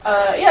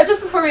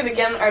Just before we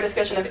begin our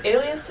discussion of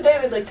Alias today,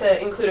 we'd like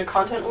to include a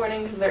content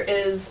warning because there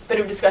is a bit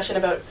of discussion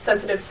about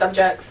sensitive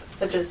subjects,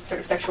 such as sort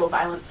of sexual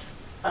violence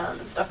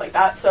and stuff like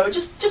that. So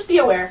just be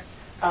aware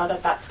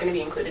that that's going to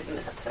be included in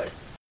this episode.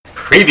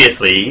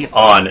 Previously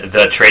on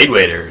The Trade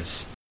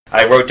Waiters,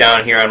 I wrote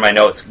down here on my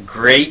notes,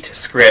 great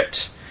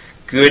script,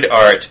 good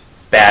art,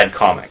 bad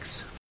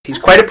comics. He's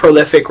quite a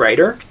prolific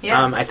writer.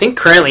 Yeah. I think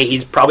currently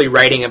he's probably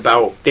writing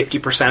about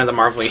 50% of the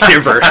Marvel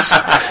Universe.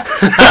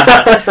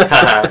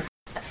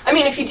 I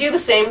mean, if you do the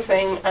same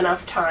thing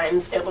enough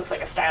times, it looks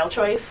like a style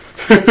choice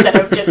instead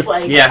of just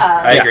like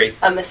I agree.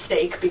 a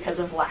mistake because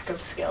of lack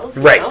of skills.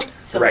 You Right. know?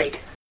 So Right.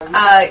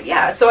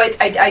 So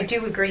I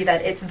do agree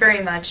that it's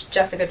very much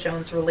Jessica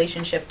Jones'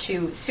 relationship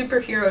to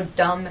superhero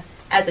dumb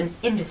as an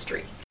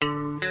industry.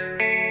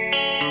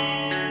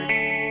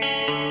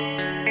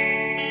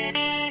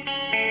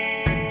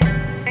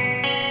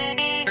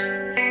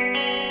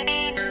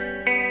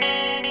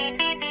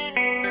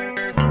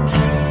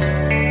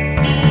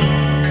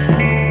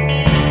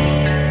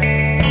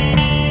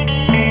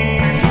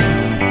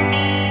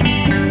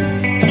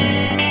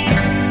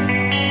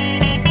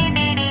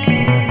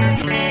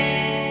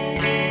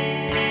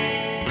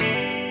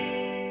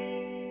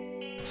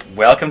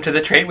 Welcome to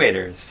The Trade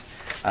Waiters.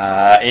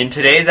 In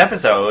today's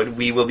episode,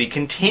 we will be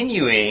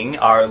continuing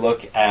our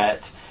look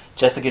at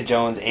Jessica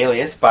Jones'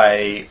 Alias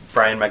by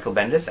Brian Michael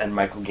Bendis and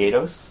Michael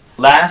Gaydos.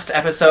 Last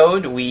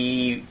episode,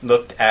 we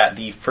looked at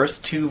the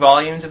first 2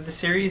 volumes of the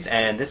series,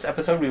 and this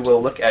episode we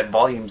will look at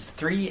volumes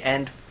 3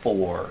 and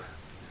 4.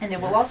 And it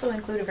will also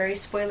include a very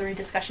spoilery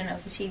discussion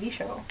of the TV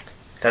show.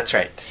 That's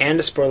right. And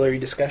a spoilery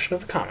discussion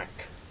of the comic.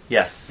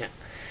 Yes. Yeah.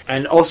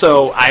 And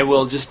also, I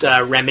will just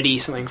remedy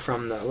something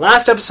from the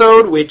last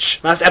episode,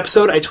 last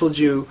episode I told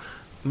you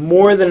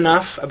more than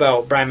enough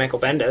about Brian Michael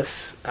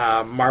Bendis,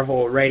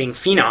 Marvel writing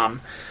phenom.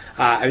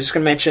 I was just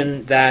going to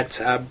mention that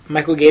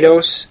Michael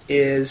Gaydos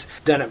is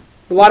done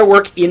a lot of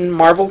work in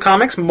Marvel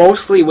Comics,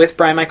 mostly with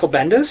Brian Michael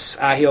Bendis.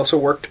 He also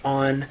worked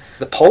on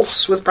The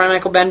Pulse with Brian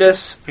Michael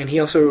Bendis, and he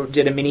also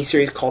did a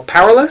miniseries called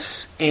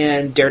Powerless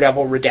and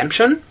Daredevil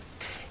Redemption.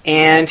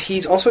 And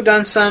he's also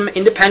done some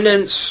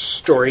independent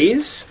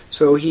stories.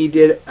 So he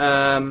did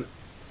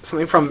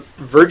something from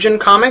Virgin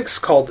Comics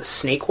called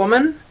Snake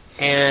Woman,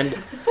 and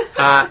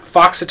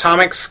Fox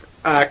Atomics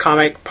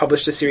comic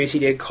published a series he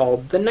did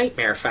called The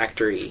Nightmare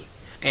Factory.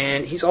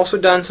 And he's also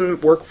done some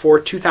work for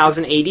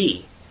 2000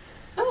 AD.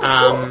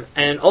 Cool.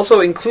 And also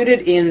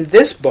included in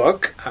this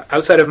book,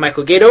 outside of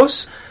Michael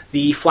Gaydos,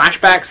 the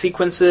flashback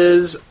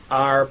sequences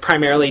are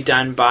primarily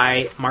done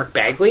by Mark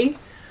Bagley,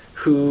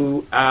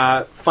 who,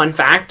 fun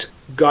fact,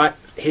 got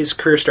his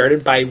career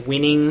started by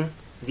winning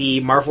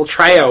the Marvel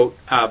Tryout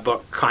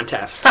book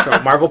contest.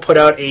 So Marvel put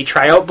out a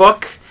tryout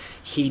book.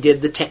 He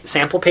did the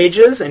sample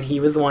pages, and he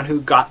was the one who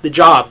got the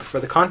job for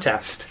the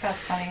contest. That's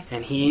funny.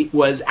 And he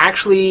was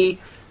actually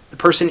the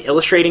person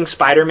illustrating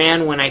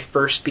Spider-Man when I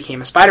first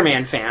became a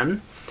Spider-Man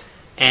fan.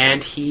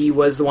 And he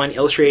was the one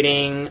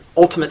illustrating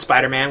Ultimate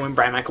Spider-Man when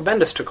Brian Michael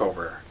Bendis took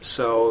over.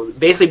 So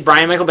basically,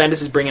 Brian Michael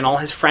Bendis is bringing all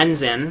his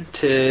friends in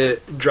to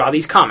draw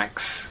these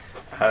comics.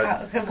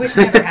 Which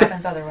never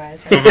happens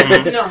otherwise.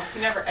 Right? No,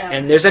 never ever.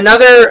 And there's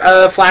another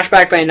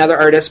flashback by another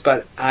artist,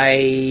 but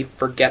I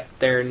forget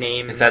their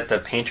name. Is that the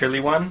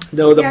painterly one?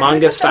 No, the Yeah,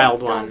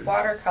 manga-styled the one.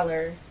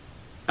 watercolor.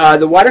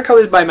 The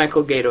watercolor is by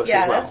Michael Gaydos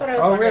Yeah, as well. that's what I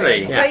was Oh, wondering.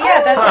 really? But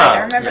yeah, that's right.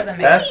 I remember the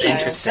manga That's style.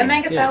 interesting. The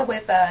manga Yeah. style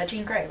with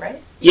Jean Grey,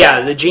 right? Yeah,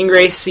 the Jean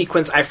Grey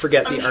sequence, I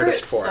forget I'm the sure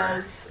artist it for.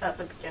 says at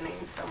the beginning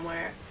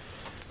somewhere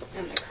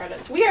in the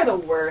credits. We are the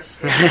worst.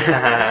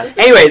 This is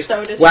Anyways,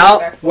 so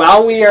disrespectful.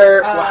 while we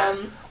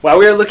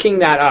are looking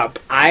that up,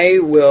 I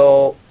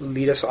will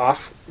lead us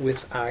off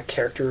with a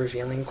character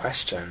revealing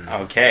question.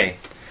 Okay.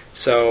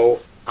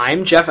 So,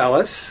 I'm Jeff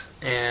Ellis,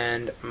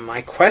 and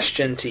my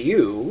question to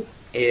you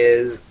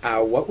is,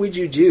 what would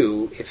you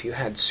do if you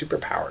had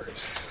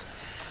superpowers?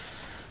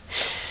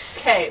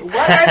 Okay,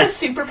 what are the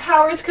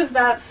superpowers? Because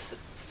that's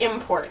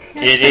important.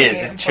 It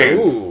is. It's true.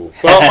 Ooh.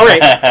 Well,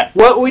 alright.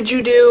 What would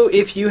you do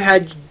if you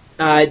had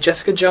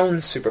Jessica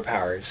Jones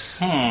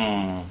superpowers?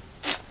 I'm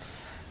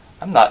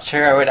not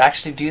sure I would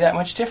actually do that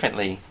much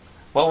differently.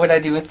 What would I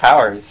do with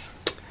powers?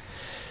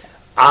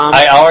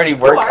 I already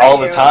work are all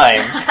the you?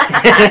 time.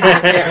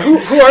 Yeah,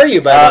 who are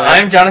you, by the way?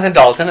 I'm Jonathan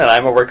Dalton, and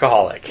I'm a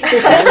workaholic.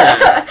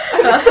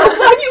 I'm so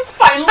glad you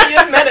finally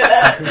admitted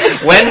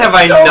it. When have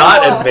I so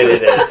not long.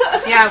 admitted it?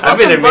 Yeah, I've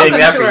been admitting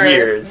that for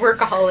years.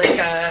 Workaholic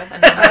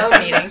anonymous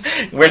meeting.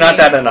 We're not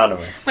that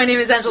anonymous. My name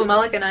is Angela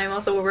Mullick, and I'm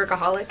also a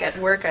workaholic. At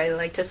work, I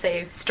like to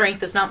say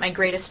strength is not my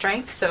greatest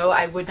strength, so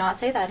I would not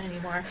say that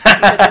anymore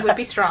because I would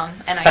be strong,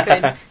 and I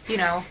could,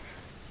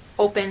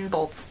 open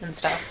bolts and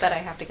stuff that I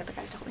have to get the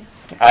guys to help me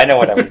with. I know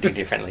what I would do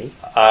differently.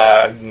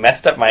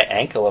 Messed up my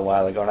ankle a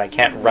while ago, and I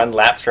can't run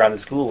laps around the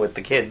school with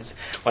the kids.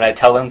 When I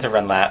tell them to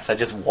run laps, I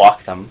just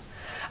walk them.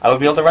 I would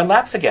be able to run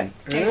laps again.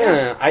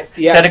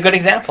 Set a good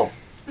example.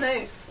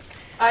 Nice.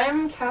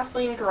 I'm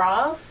Kathleen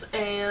Gross,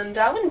 and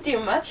I wouldn't do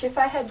much if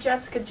I had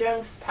Jessica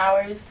Jones'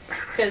 powers,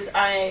 because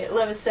I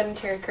live a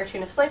sedentary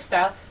cartoonist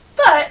lifestyle,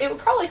 But it would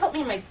probably help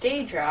me in my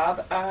day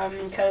job,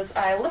 because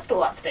I lift a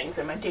lot of things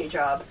in my day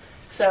job.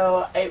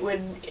 So it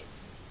would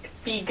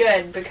be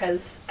good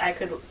because I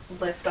could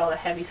lift all the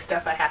heavy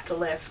stuff I have to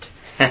lift.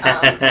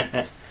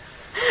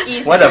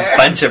 Easier. What a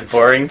bunch of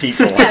boring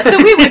people. Yeah, so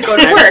we would go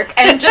to work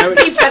and just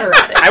be better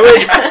at it.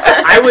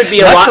 I would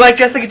be a Much lot like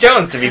Jessica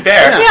Jones, to be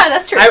fair. Yeah,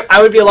 that's true.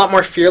 I would be a lot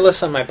more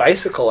fearless on my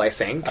bicycle, I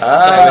think. If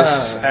I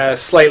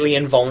was slightly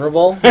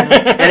invulnerable and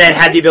then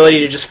had the ability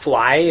to just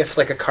fly if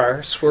like a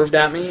car swerved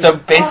at me. So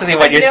basically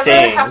what you're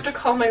saying... I'd never have to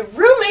call my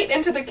roommate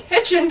into the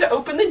kitchen to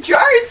open the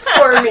jars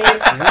for me.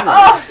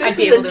 Oh, this I'd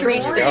be is able a to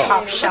reach the dream.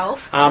 top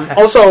shelf.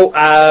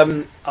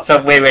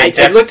 So wait,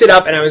 I looked it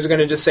up and I was going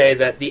to just say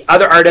that the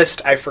other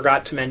artist I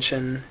forgot to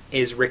mention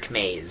is Rick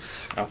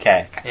Mays.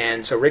 Okay.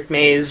 And so Rick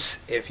Mays,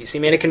 if you see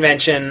me at a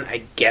convention,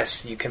 I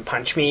guess you can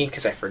punch me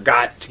because I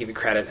forgot to give you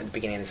credit at the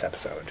beginning of this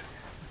episode.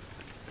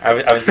 I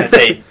was going to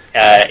say,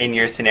 in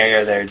your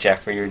scenario there,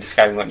 Jeff, where you were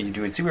describing what you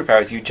do with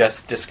superpowers, you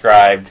just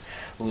described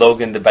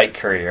Logan the Bike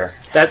Courier.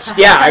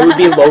 I would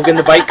be Logan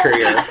the Bike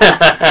Courier.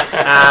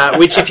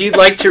 Which, if you'd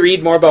like to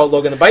read more about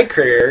Logan the Bike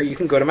Courier, you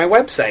can go to my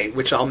website,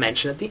 which I'll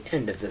mention at the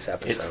end of this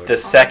episode. It's the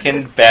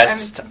second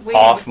best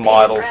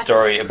off-model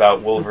story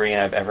about Wolverine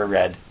I've ever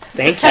read.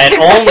 Thank you. And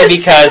only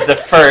because the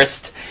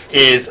first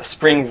is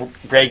Spring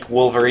Break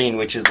Wolverine,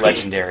 which is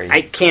legendary.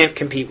 I can't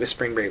compete with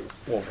Spring Break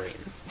Wolverine.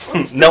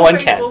 No one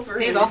can.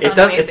 He's also It's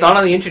amazing. not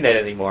on the internet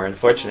anymore,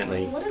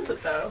 unfortunately. What is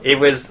it though? It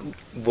was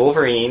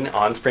Wolverine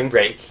on Spring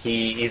Break.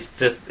 It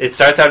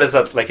starts out as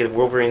a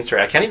Wolverine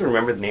story. I can't even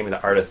remember the name of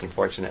the artist,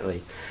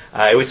 unfortunately.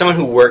 It was someone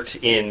who worked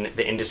in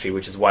the industry,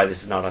 which is why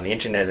this is not on the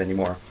internet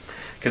anymore,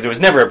 because it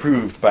was never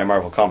approved by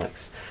Marvel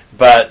Comics.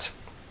 But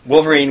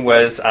Wolverine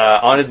was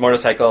on his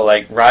motorcycle,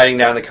 riding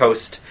down the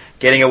coast,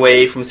 getting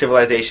away from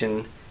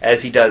civilization,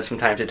 as he does from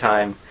time to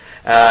time,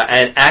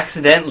 and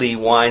accidentally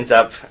winds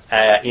up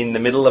in the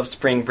middle of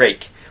spring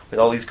break with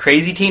all these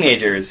crazy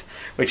teenagers,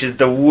 which is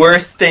the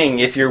worst thing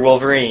if you're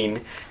Wolverine,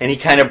 and he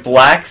kind of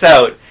blacks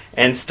out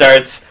and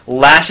starts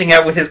lashing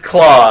out with his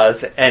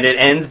claws, and it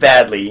ends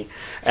badly,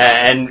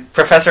 and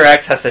Professor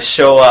X has to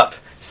show up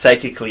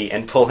psychically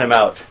and pull him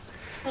out.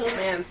 Oh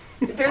man.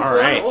 There's All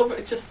right.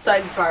 it's just a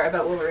sidebar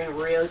about Wolverine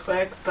really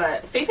quick,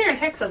 but Faith Erin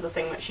Hicks has a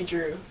thing that she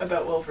drew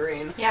about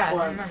Wolverine. Yeah, I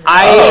once.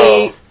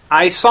 remember.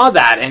 I saw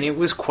that, and it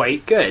was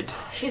quite good.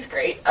 She's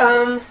great.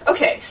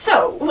 Okay,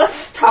 so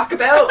let's talk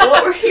about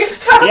what we're here to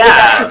talk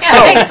Yeah. about. Yeah,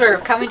 So- thanks for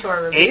coming to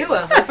our review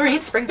of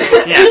Wolverine Spring Break.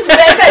 Yeah. Just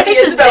bad This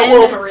ideas has about been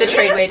Wolverine. the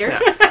Trade Waiters.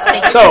 Thank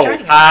you for So,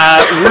 joining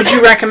us. would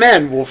you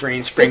recommend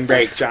Wolverine Spring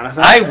Break,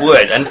 Jonathan? I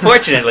would.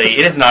 Unfortunately,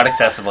 it is not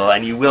accessible,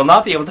 and you will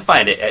not be able to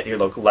find it at your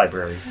local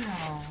library.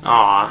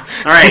 Aw.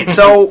 All right,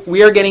 so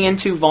we are getting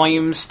into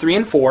volumes 3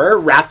 and 4,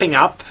 wrapping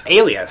up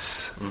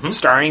Alias,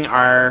 starring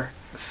our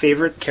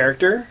favorite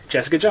character,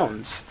 Jessica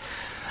Jones.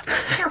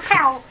 Your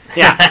pal.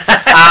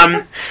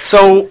 Yeah.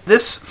 So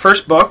this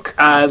first book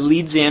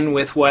leads in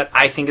with what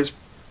I think is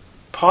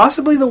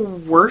possibly the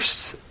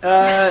worst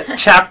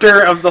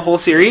chapter of the whole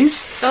series.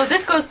 So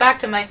this goes back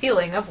to my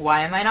feeling of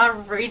why am I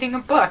not reading a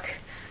book?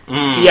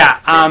 Yeah.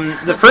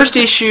 The first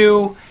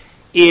issue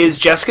is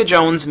Jessica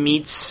Jones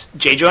meets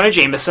J. Jonah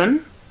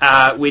Jameson,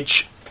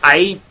 which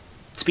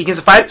speaking as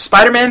a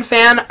Spider-Man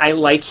fan, I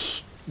like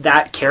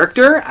that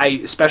character. I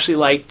especially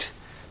liked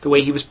the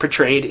way he was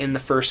portrayed in the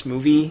first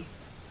movie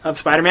of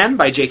Spider-Man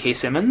by J.K.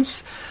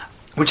 Simmons,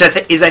 which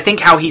is I think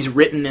how he's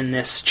written in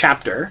this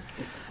chapter.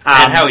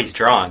 And how he's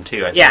drawn,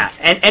 too, I think. Yeah,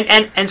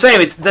 and so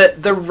anyways,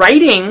 the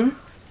writing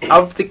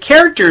of the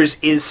characters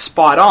is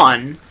spot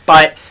on,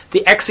 but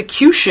the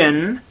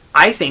execution,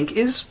 I think,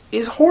 is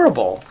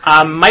horrible.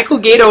 Michael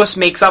Gaydos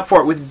makes up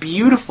for it with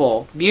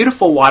beautiful,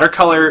 beautiful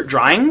watercolor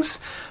drawings,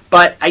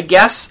 but I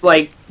guess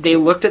they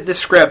looked at the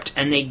script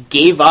and they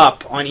gave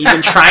up on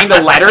even trying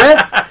to letter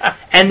it,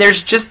 and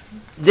there's just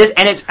this,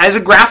 and it's, as a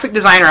graphic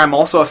designer, I'm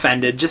also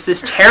offended. Just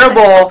this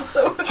terrible,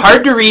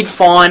 hard to read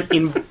font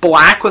in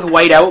black with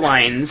white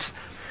outlines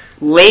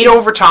laid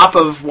over top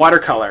of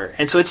watercolor.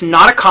 And so it's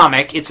not a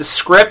comic, it's a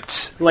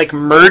script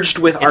merged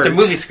with art. It's a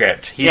movie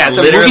script. He's Yeah, it's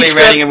a literally movie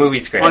script writing a movie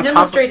script. on An top of-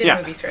 illustrated yeah.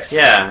 movie script.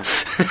 Yeah.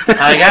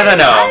 I don't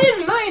know. I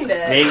didn't mind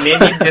it.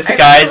 Maybe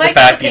disguise the liked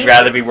fact the you'd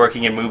rather be paintings.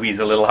 working in movies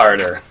a little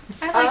harder.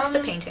 I liked the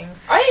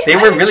paintings. They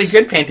were really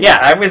good paintings. Yeah.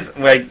 I was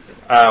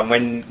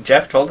when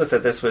Jeff told us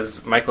that this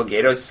was Michael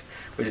Gaydos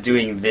was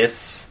doing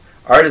this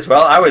art as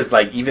well, I was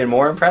even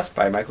more impressed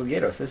by Michael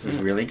Gaydos. This is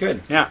really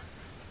good. Yeah.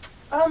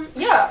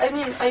 Yeah, I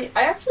mean, I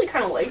actually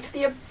kind of liked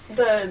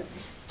the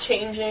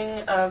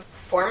changing of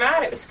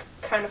format. It was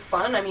kind of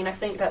fun. I mean, I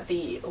think that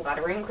the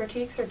lettering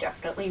critiques are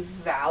definitely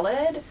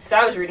valid. So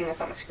I was reading this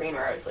on the screen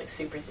where I was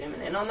super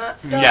zooming in on that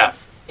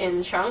stuff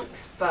in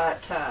chunks,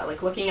 but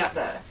looking at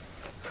the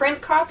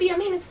print copy, I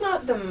mean, it's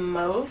not the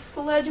most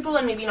legible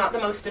and maybe not the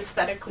most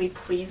aesthetically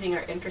pleasing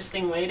or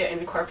interesting way to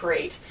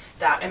incorporate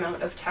that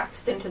amount of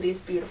text into these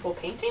beautiful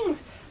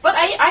paintings. But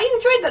I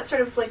enjoyed that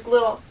sort of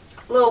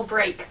little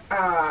break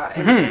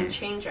and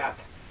change up.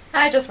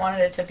 I just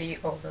wanted it to be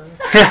over.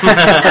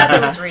 As I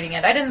was reading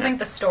it, I didn't think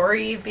the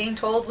story being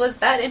told was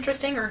that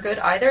interesting or good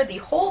either. The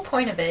whole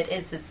point of it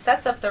is it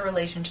sets up the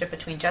relationship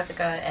between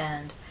Jessica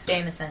and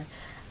Jameson,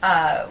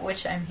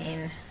 which, I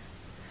mean...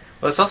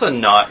 Well, it's also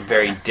not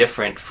very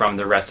different from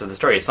the rest of the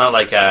story. It's not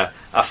like a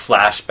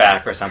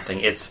flashback or something.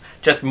 It's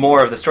just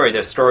more of the story.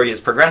 The story is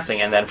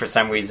progressing, and then for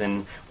some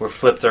reason we're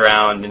flipped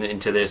around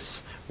into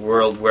this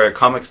world where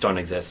comics don't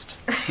exist.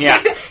 Yeah.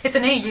 It's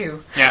an AU.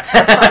 Yeah.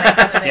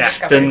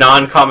 Yeah. The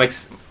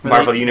non-comics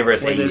Marvel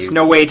Universe AU. There's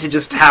no way to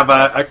just have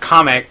a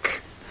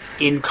comic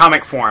in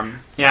comic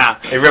form. Yeah.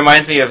 It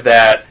reminds me of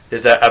that.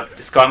 There's a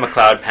Scott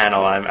McCloud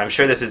panel. I'm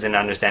sure this is in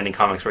Understanding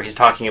Comics, where he's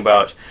talking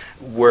about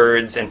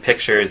words and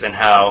pictures and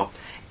how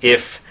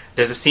if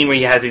there's a scene where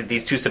he has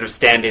these two sort of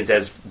stand-ins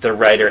as the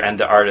writer and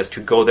the artist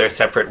who go their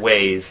separate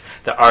ways.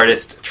 The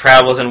artist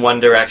travels in one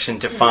direction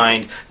to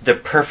find the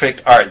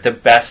perfect art, the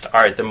best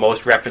art, the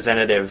most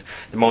representative,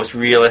 the most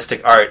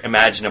realistic art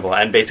imaginable,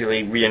 and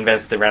basically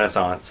reinvents the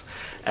Renaissance.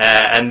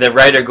 And the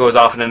writer goes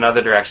off in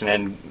another direction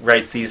and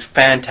writes these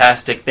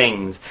fantastic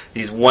things,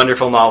 these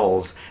wonderful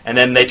novels, and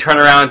then they turn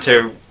around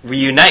to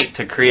reunite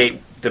to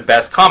create the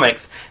best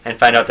comics and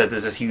find out that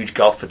there's a huge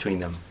gulf between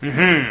them.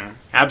 Mm-hmm.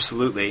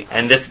 Absolutely.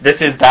 And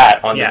this is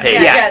that on the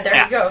page. Yeah, there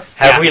you go.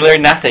 Have we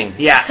learned nothing?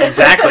 Yeah,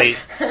 exactly.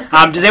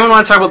 Does anyone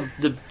want to talk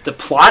about the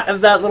plot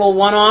of that little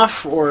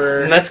one-off?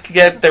 Or Let's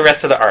get the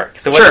rest of the arc.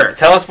 So Sure.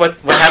 Tell us what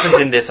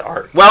happens in this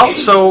arc. Well,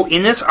 so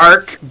in this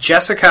arc,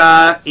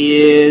 Jessica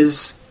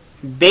is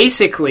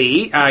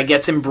basically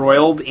gets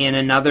embroiled in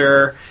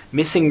another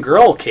missing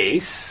girl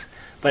case.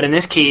 But in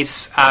this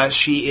case,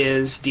 she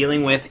is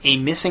dealing with a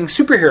missing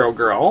superhero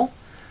girl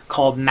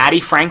called Maddie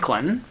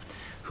Franklin,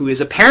 who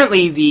is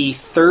apparently the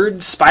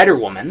third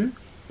Spider-Woman,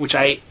 which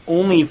I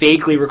only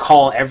vaguely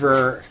recall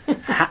ever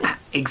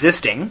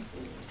existing.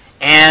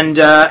 And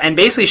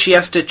basically she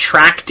has to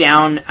track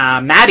down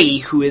Maddie,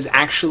 who is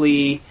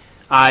actually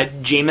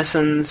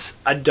Jameson's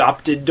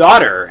adopted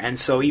daughter. And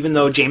so even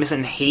though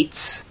Jameson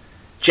hates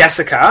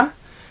Jessica...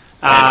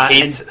 and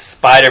hates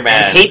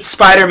Spider-Man. And hates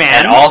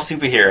Spider-Man. And all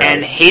superheroes.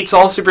 And hates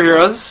all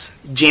superheroes.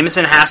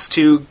 Jameson has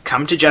to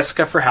come to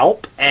Jessica for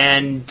help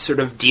and sort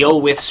of deal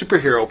with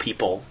superhero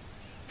people.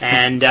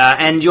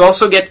 And you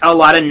also get a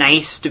lot of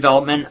nice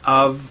development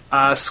of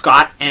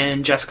Scott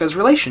and Jessica's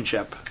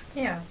relationship.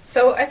 Yeah.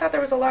 So I thought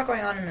there was a lot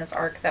going on in this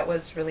arc that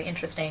was really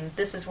interesting.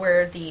 This is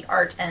where the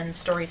art and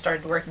story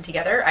started working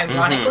together,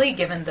 ironically,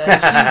 given the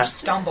huge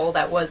stumble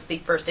that was the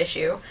first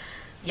issue.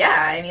 Yeah,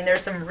 I mean,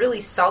 there's some really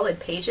solid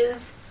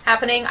pages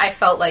happening. I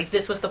felt like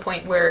this was the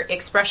point where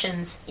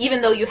expressions,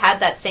 even though you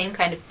had that same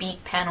kind of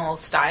beat panel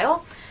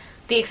style,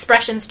 the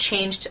expressions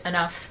changed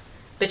enough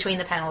between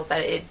the panels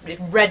that it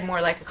read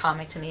more like a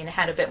comic to me, and it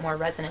had a bit more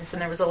resonance,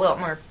 and there was a lot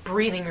more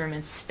breathing room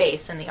and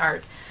space in the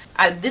art.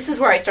 This is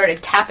where I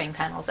started capping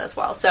panels as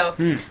well. So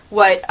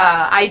what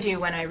I do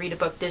when I read a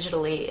book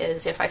digitally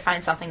is if I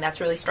find something that's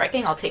really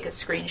striking, I'll take a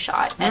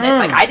screenshot. And it's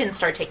like I didn't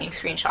start taking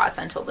screenshots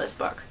until this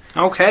book.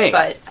 Okay.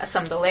 But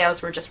some of the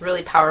layouts were just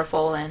really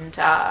powerful, and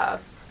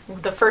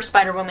the first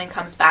Spider-Woman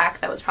comes back.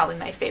 That was probably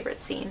my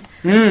favorite scene.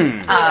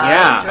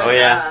 Yeah. Oh,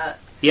 yeah.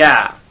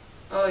 Yeah.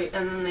 Oh,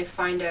 and then they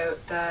find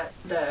out that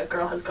the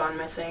girl has gone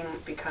missing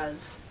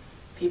because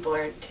people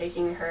are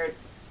taking her,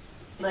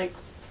 like,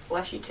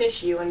 fleshy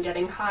tissue and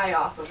getting high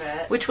off of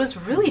it. Which was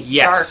really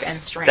Yes. dark and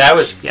strange. That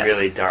was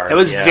really dark. That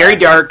was very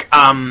dark.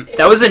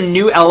 That was a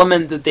new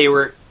element that they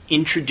were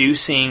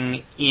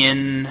introducing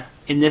in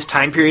this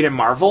time period in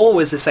Marvel,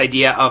 was this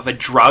idea of a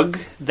drug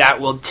that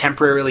will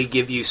temporarily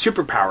give you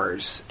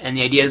superpowers. And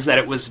the idea is that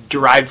it was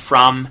derived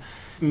from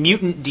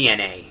mutant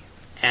DNA.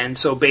 And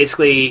so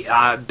basically,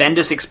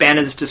 Bendis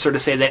expanded this to sort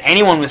of say that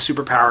anyone with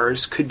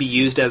superpowers could be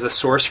used as a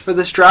source for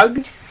this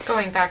drug.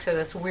 Going back to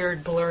this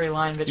weird blurry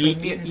line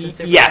between mutants and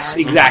superpowers. Yes,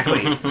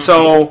 exactly.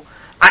 So,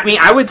 I mean,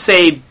 I would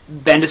say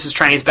Bendis is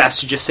trying his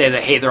best to just say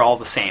that, hey, they're all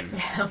the same.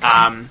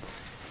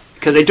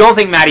 Because I don't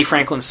think Maddie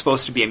Franklin's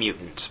supposed to be a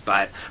mutant.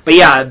 But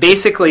yeah,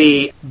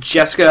 basically,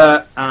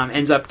 Jessica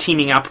ends up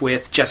teaming up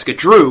with Jessica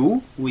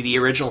Drew, with the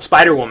original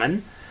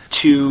Spider-Woman,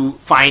 to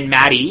find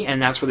Maddie,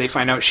 and that's where they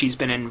find out she's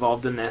been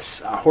involved in this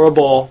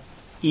horrible,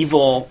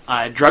 evil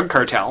drug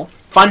cartel.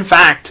 Fun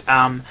fact,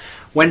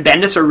 when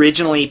Bendis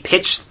originally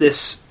pitched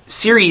this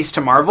series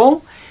to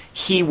Marvel,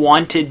 he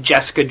wanted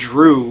Jessica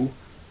Drew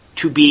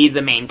to be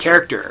the main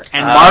character.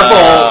 And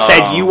Marvel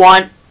said, you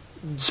want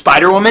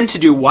Spider-Woman to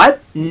do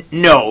what?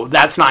 No,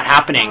 that's not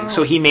happening.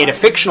 So he made a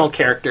fictional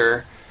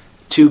character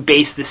to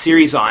base the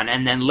series on,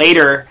 and then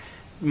later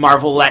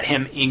Marvel let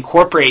him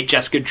incorporate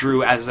Jessica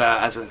Drew as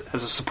a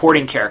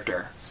supporting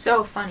character.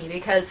 So funny,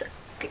 because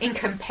in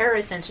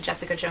comparison to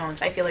Jessica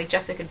Jones, I feel like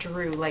Jessica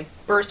Drew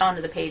burst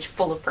onto the page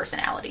full of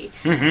personality.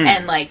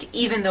 And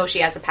even though she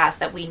has a past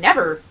that we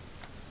never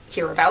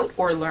hear about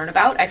or learn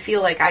about, I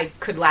feel like I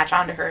could latch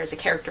onto her as a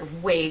character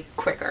way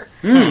quicker.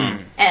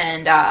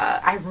 And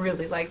I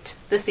really liked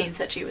the scenes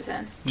that she was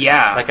in.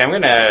 Yeah.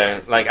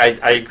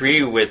 I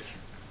agree with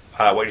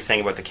what you're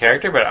saying about the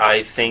character, but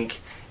I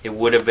think it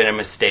would have been a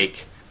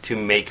mistake to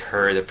make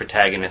her the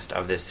protagonist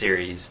of this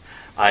series.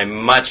 I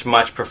much,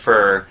 much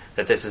prefer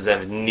that this is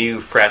a new,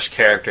 fresh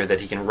character that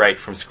he can write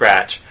from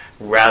scratch,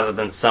 rather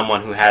than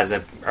someone who has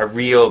a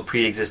real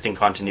pre-existing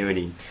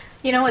continuity.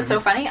 You know what's so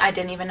funny? I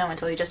didn't even know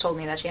until you just told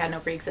me that she had no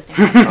pre-existing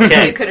continuity.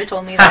 Okay. You could have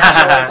told me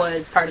that Joel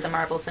was part of the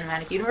Marvel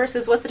Cinematic Universe.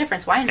 Because what's the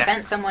difference? Why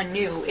invent someone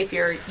new if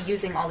you're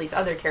using all these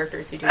other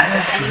characters who do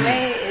this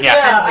anyway? It's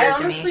Yeah, kind of I weird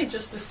to honestly me.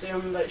 just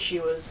assumed that she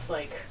was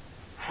like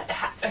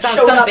Some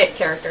showed up bit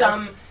character.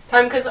 some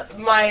time, because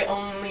my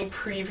only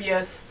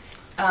previous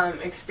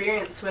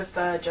experience with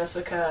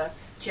Jessica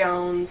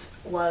Jones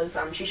was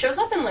she shows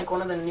up in like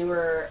one of the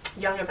newer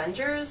Young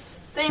Avengers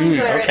things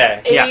that I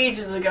read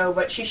ages ago,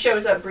 but she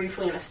shows up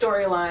briefly in a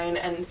storyline,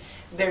 and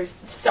there's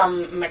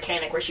some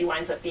mechanic where she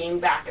winds up being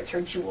back as her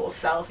Jewel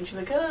self, and she's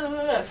like,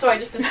 so I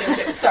just assumed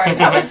it. Sorry,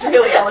 that was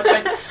really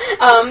eloquent.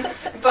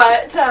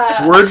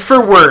 But Word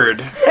for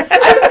word.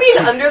 I've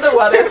been under the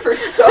weather for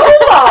so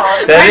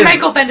long. That is-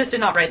 Michael Bendis did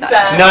not write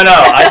that. No,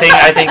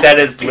 I think that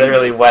is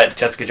literally what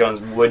Jessica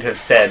Jones would have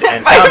said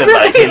and sounded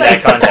like in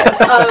that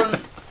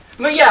context.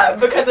 But yeah,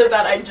 because of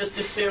that, I just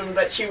assumed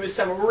that she was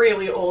some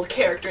really old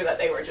character that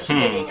they were just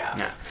digging up.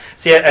 Yeah.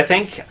 See, I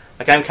think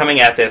like I'm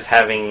coming at this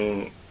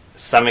having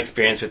some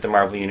experience with the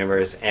Marvel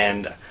Universe,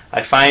 and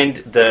I find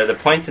the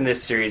points in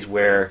this series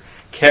where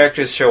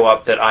characters show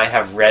up that I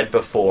have read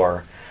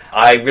before,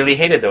 I really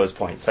hated those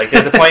points. Like,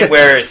 there's a point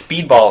where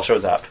Speedball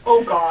shows up.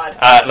 Oh God!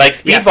 Like,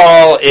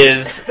 Speedball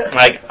is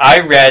like,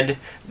 I read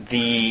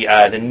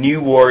the New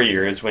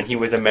Warriors when he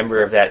was a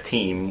member of that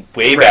team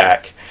way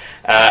back.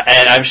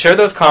 And I'm sure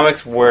those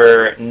comics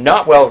were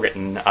not well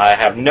written. I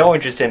have no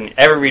interest in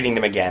ever reading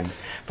them again.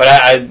 But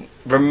I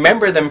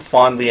remember them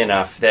fondly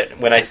enough that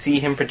when I see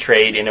him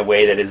portrayed in a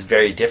way that is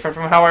very different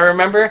from how I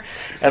remember,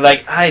 I'm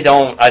like, I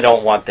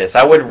don't want this.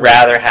 I would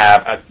rather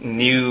have a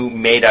new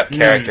made-up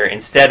character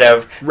instead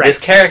of this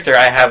character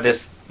I have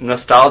this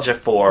nostalgia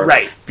for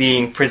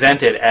being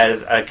presented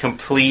as a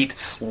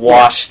complete,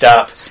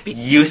 washed-up,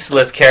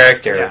 useless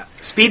character. Yeah.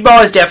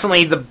 Speedball is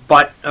definitely the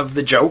butt of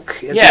the joke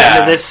at the end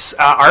of this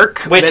arc.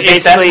 Which,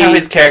 if that's how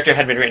his character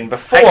had been written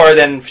before,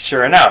 then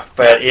sure enough.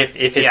 But if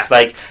it's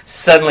like,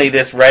 suddenly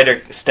this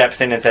writer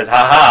steps in and says,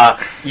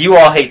 haha, you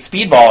all hate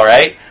Speedball,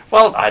 right?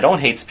 Well, I don't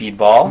hate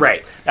Speedball.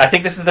 Right. I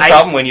think this is the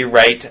problem when you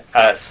write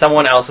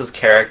someone else's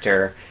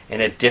character in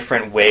a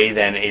different way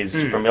than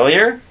is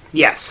familiar.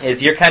 Yes.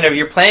 Is you're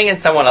playing in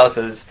someone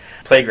else's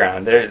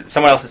playground,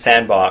 someone else's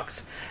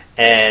sandbox,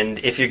 and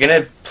if you're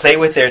going to play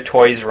with their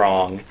toys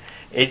wrong,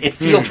 it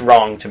feels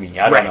wrong to me.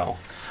 I don't know.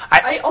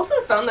 I also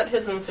found that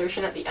his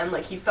insertion at the end,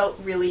 like, he felt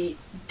really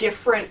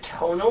different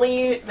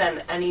tonally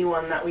than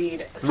anyone that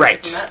we'd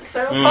met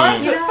so far.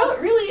 So it felt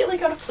really,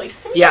 like, out of place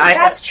to me. Yeah,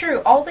 that's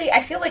true.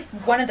 I feel like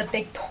one of the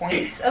big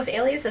points of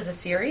Alias as a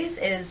series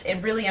is it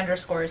really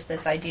underscores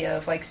this idea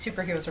of, like,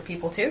 superheroes are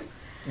people too.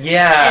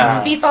 Yeah.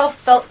 And Speedball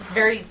felt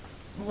very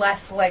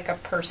less like a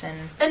person.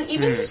 And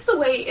even just the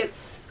way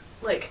it's,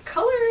 like,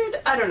 colored,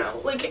 I don't know.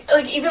 Like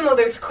even though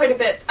there's quite a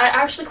bit, I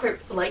actually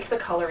quite like the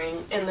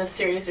coloring in this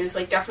series. There's,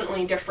 like,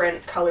 definitely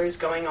different colors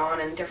going on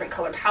and different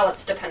color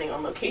palettes depending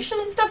on location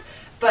and stuff.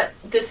 But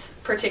this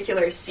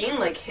particular scene,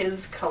 like,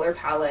 his color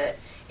palette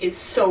is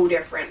so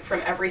different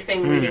from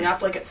everything leading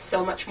up. Like, it's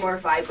so much more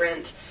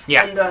vibrant.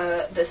 Yeah. And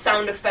the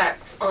sound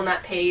effects on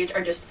that page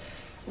are just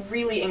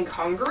really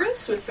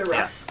incongruous with the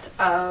rest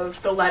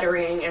of the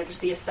lettering and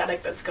just the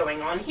aesthetic that's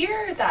going on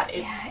here.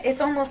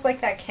 It's almost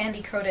like that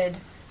candy-coated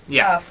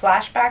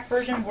flashback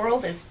version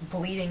world is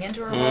bleeding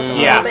into her world a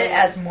little bit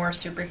as more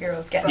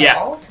superheroes get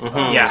involved.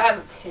 I have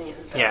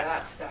opinions about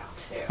that style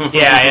too.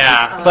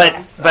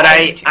 But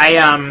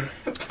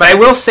I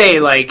will say,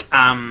 like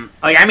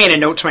I made a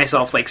note to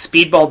myself, like,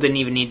 Speedball didn't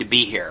even need to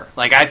be here.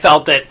 Like, I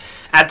felt that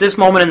at this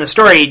moment in the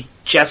story,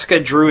 Jessica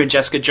Drew and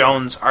Jessica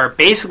Jones are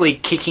basically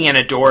kicking in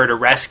a door to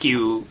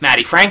rescue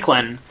Maddie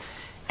Franklin,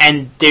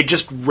 and they're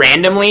just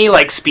randomly,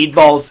 like,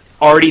 Speedball's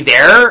already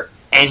there,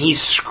 and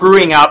he's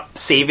screwing up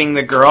saving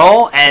the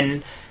girl,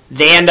 and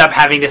they end up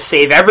having to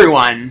save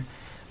everyone.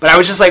 But I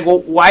was just like, well,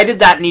 why did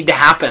that need to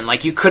happen?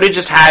 Like, you could have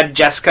just had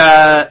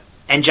Jessica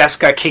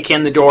kick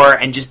in the door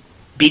and just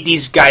beat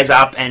these guys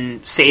up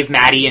and save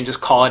Maddie and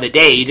just call it a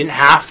day. You didn't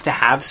have to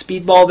have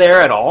Speedball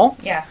there at all.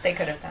 Yeah, they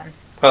could have done.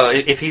 Well,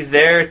 if he's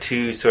there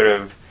to sort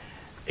of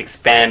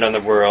expand on the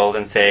world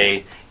and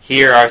say,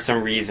 here are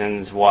some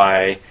reasons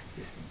why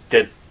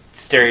the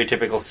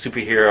stereotypical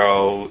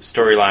superhero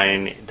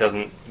storyline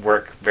doesn't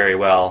work very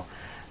well,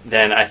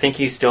 then I think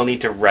you still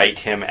need to write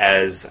him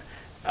as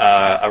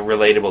a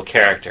relatable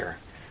character,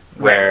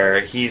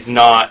 where he's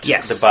not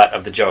the butt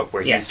of the joke,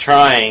 where he's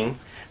trying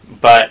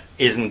but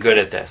isn't good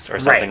at this, or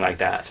something like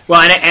that. Well,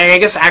 and I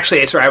guess,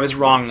 actually, sorry, I was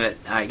wrong. That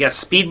I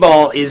guess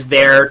Speedball is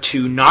there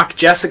to knock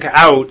Jessica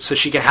out so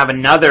she can have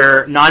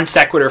another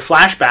non-sequitur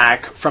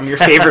flashback from your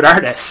favorite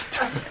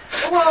artist.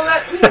 Well,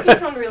 that makes me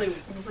sound really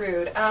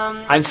rude.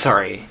 I'm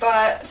sorry.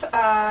 But,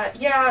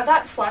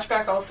 that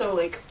flashback also,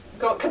 like,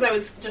 because I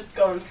was just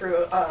going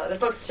through the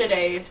books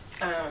today,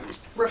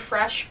 just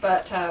refresh,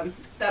 but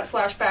that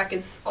flashback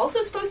is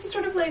also supposed to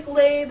sort of like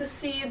lay the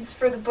seeds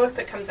for the book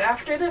that comes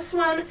after this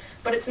one,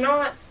 but it's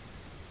not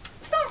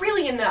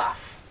really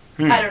enough.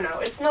 I don't know.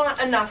 It's not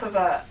enough of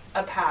a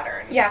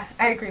pattern. Yeah,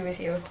 I agree with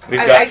you. We've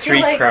I got feel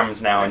 3 like-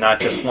 crumbs now, and not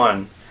just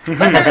one.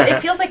 But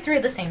it feels like 3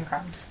 of the same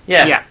crumbs.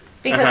 Yeah.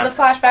 Because Uh-huh. the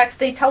flashbacks,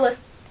 they tell us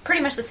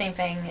pretty much the same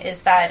thing,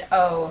 is that,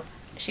 oh,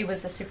 she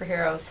was a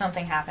superhero,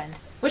 something happened.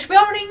 Which we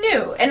already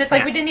knew. And it's like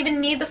Yeah. we didn't even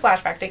need the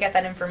flashback to get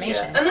that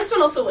information. Yeah. And this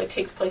one also like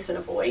takes place in a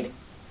void.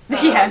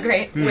 Yeah,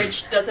 great.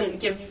 Which doesn't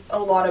give a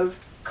lot of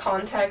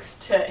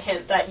context to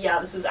hint that, yeah,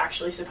 this is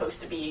actually supposed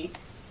to be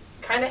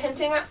kind of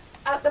hinting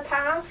at the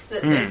past.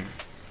 That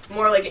it's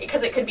more like,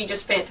 because it could be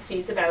just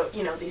fantasies about,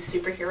 you know, these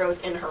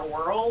superheroes in her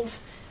world,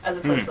 as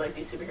opposed to like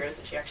these superheroes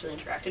that she actually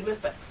interacted with,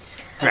 but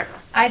I don't know.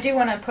 I do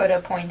want to put a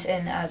point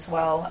in as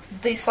well.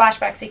 These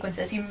flashback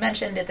sequences, you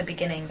mentioned at the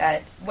beginning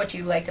that what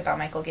you liked about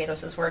Michael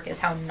Gaydos' work is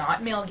how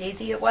not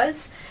male-gazy it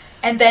was.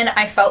 And then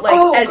I felt like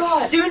Oh, as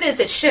God. soon as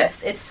it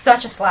shifts, it's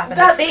such a slap in the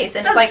That- face.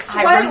 And it's that's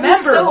like, why I it was remember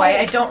so why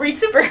I don't read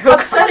superhero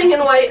Upsetting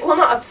and why, well,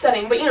 not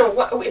upsetting, but you know,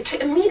 what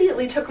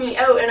immediately took me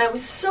out and I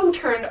was so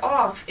turned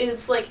off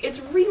is like, it's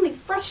really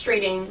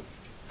frustrating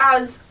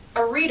as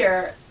a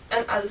reader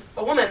and as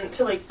a woman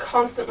to like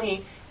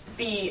constantly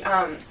be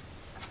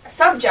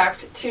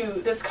subject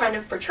to this kind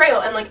of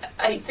portrayal, and like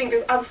I think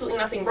there's absolutely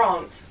nothing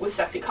wrong with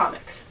sexy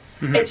comics.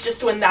 It's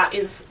just when that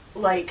is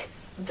like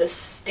the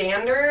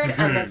standard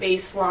and the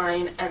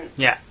baseline, and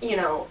Yeah. you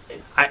know,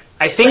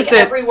 I think like that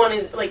everyone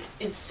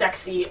is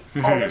sexy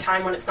all the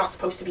time when it's not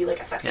supposed to be like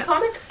a sexy Yeah.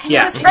 comic. And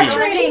Yeah. it was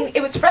frustrating.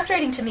 It was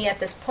frustrating to me at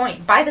this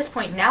point. By this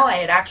point, now I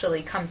had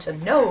actually come to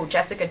know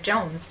Jessica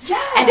Jones, Yeah.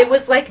 and it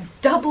was like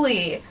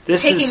doubly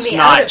this taking is me out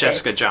not of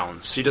Jessica it.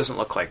 Jones. She doesn't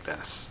look like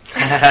this.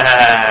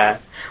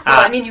 Well,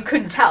 I mean, you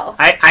couldn't tell.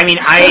 I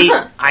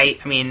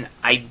mean,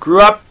 I grew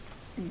up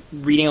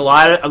reading a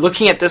lot,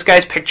 looking at this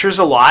guy's pictures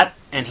a lot,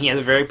 and he has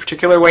a very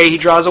particular way he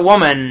draws a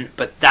woman,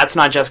 but that's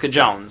not Jessica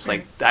Jones.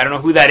 Like, I don't know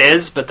who that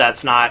is, but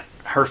that's not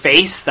her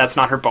face, that's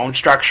not her bone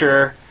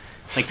structure.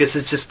 Like, this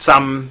is just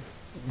some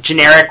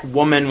generic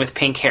woman with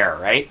pink hair,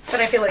 right? But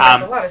I feel like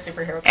that's a lot of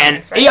superhero And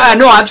comics, right? yeah,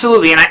 no,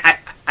 absolutely. And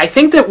I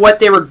think that what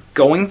they were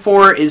going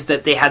for is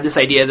that they had this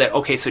idea that,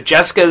 okay, so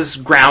Jessica's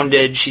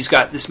grounded, she's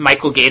got this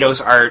Michael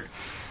Gaydos art.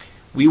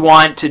 We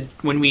want to,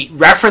 when we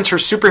reference her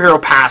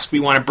superhero past, we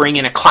want to bring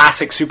in a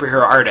classic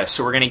superhero artist.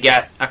 So we're going to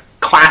get a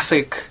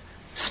classic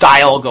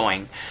style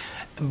going.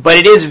 But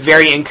it is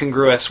very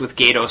incongruous with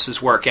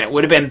Gaydos' work, and it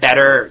would have been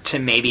better to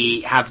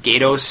maybe have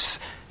Gaydos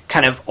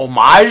kind of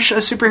homage a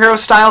superhero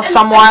style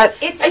somewhat,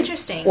 It's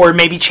interesting. or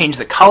maybe change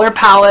the color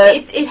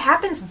palette. It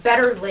happens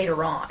better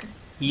later on.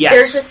 Yes.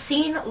 There's a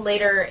scene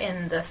later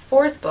in the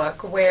 4th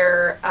book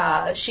where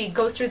she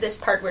goes through this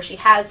part where she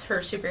has her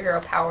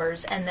superhero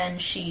powers, and then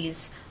she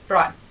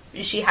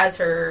has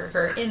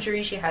her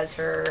injury, she has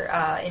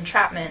her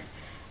entrapment.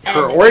 And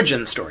her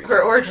origin story.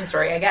 Her origin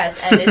story, I guess,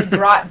 and is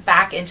brought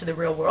back into the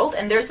real world.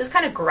 And there's this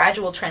kind of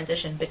gradual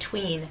transition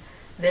between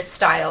this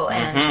style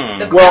and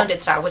the grounded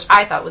style, which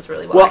I thought was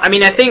really well. Well, I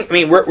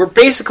mean, we're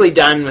basically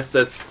done with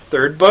the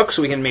 3rd book,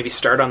 so we can maybe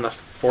start on the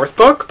 4th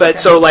book. But Okay.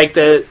 so like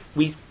the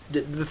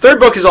 3rd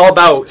book is all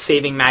about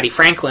saving Maddie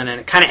Franklin, and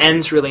it kind of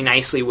ends really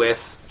nicely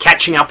with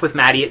catching up with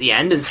Maddie at the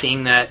end and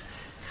seeing that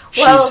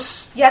Well,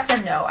 she's yes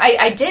and no.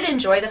 I did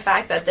enjoy the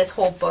fact that this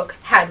whole book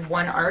had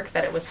one arc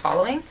that it was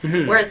following,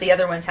 whereas the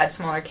other ones had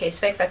smaller case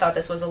fix. I thought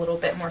this was a little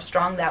bit more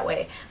strong that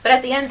way. But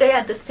at the end, they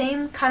had the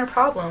same kind of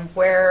problem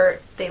where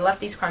they left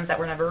these crimes that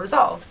were never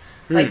resolved.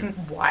 Like,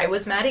 why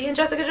was Maddie in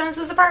Jessica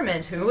Jones's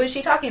apartment? Who was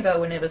she talking about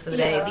when it was the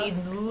day? Yeah. They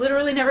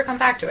literally never come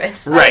back to it.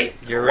 right.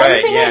 You're One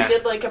right, thing yeah. I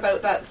did like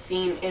about that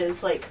scene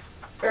is like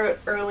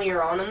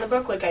earlier on in the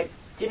book, like it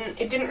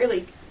didn't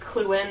really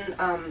clue in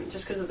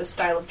just because of the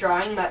style of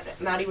drawing that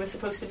Maddie was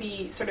supposed to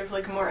be sort of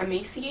like more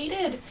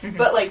emaciated.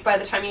 But like by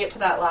the time you get to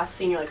that last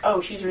scene, you're like,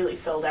 oh, she's really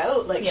filled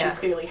out. Like Yeah. she's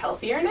clearly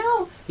healthier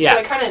now. Yeah. So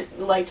I kind of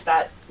liked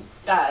that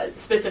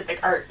specific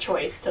art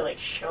choice to like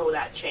show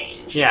that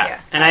change. Yeah. Yeah.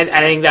 And I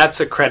think that's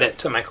a credit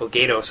to Michael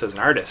Gaydos as an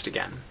artist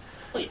again.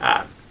 Well,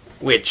 yeah.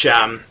 Which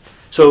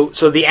so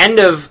the end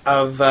of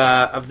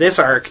this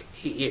arc,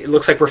 it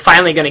looks like we're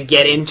finally going to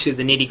get into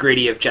the nitty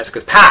gritty of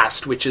Jessica's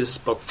past, which is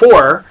book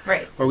 4,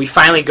 Right. where we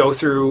finally go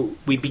through.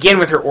 We begin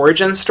with her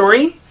origin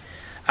story,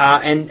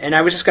 and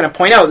I was just going to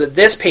point out that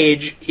this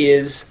page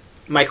is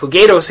Michael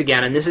Gaydos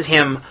again, and this is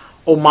him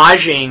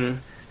homaging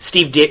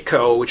Steve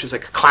Ditko, which is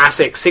like a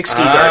classic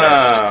 '60s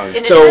artist.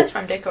 And So- it says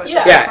from Ditko at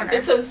Yeah, the Yeah. corner.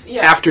 it says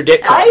yeah. After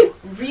Ditko. I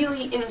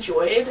really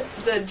enjoyed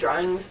the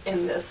drawings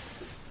in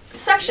this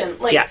section.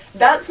 Like, Yeah.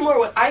 that's more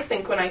what I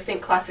think when I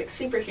think classic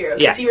superhero.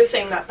 Because Yeah. you were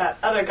saying that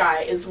other guy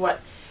is what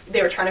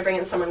they were trying to bring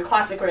in someone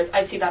classic, whereas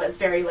I see that as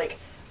very, like,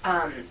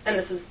 and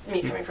this is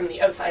me coming from the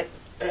outside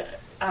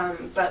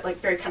but like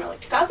very kind of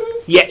like 2000s.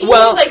 Yeah, even,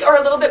 well, like or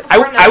a little bit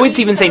before. I would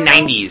even say 90s. I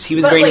don't know. 90s. He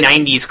was But, very like,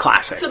 90s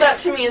classic. So that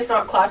to me is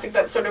not classic.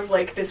 That's sort of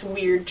like this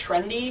weird,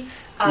 trendy,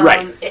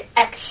 Right.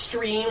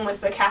 extreme with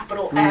the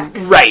capital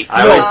X. Right.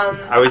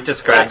 I always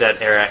describe that's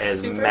that era as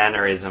super-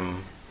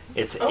 mannerism.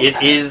 It Okay.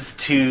 is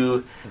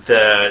to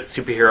the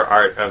superhero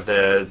art of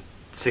the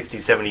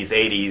 60s, 70s,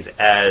 80s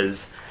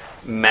as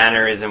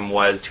mannerism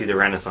was to the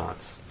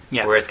Renaissance.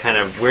 Yeah. Where it's kind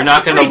of, we're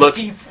not going to look...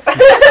 Deep.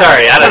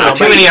 Sorry, I don't know. No,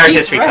 Too but many art deep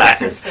history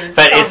references. classes.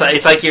 But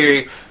it's like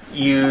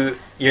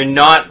you're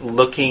not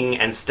looking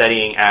and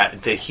studying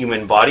at the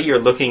human body. You're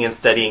looking and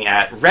studying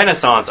at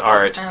Renaissance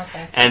art.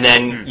 Okay. And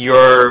then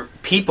your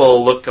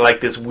people look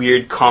like this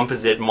weird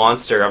composite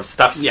monster of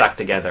stuff stuck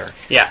together.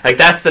 Yeah. Like,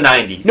 that's the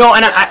 90s. No,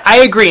 and I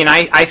agree, and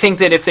I think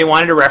that if they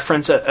wanted to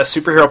reference a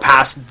superhero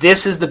past,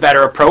 this is the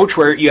better approach,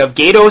 where you have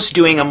Gatos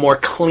doing a more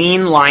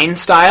clean line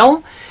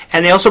style,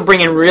 and they also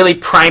bring in really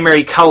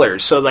primary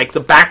colors, so like the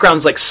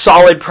background's like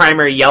solid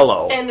primary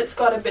yellow. And it's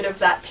got a bit of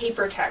that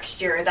paper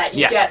texture that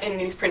you Yeah. get in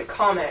newsprint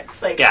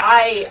comics. Like Yeah.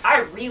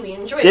 I really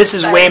enjoyed This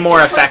is way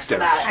more effective.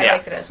 That. I Yeah.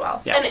 liked it as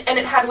well. Yeah. And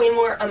it had way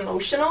more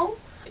emotional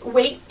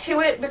weight to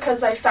it,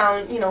 because I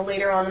found,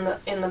 later on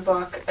in the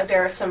book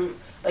there are some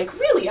like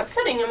really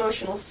upsetting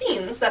emotional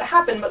scenes that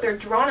happen, but they're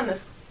drawn in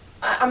this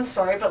I'm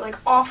sorry, but like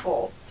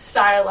awful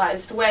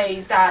stylized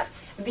way that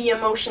the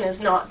emotion is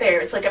not there.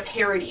 It's like a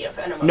parody of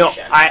an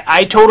emotion. No,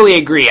 I totally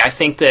agree. I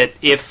think that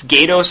if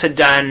Gatos had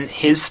done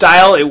his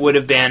style, it would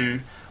have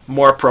been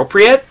more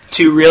appropriate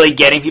to really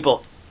getting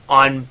people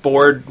on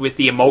board with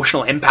the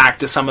emotional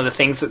impact of some of the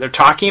things that they're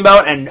talking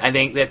about, and I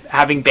think that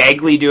having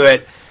Bagley do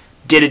it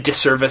did a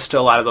disservice to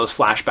a lot of those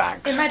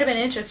flashbacks. It might have been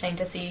interesting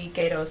to see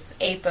Gatos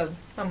ape a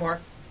more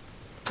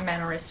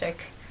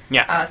manneristic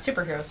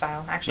superhero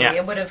style, actually. Yeah.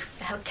 It would have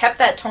kept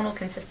that tonal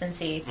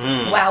consistency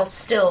while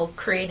still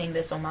creating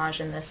this homage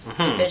and this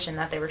division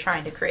that they were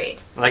trying to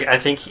create. Like, I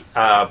think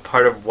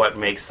part of what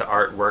makes the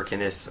art work in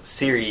this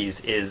series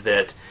is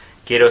that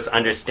Gatos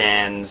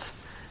understands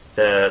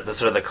the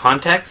sort of the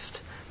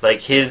context.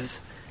 Like,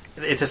 it's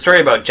a story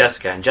about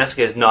Jessica, and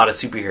Jessica is not a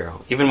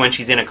superhero. Even when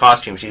she's in a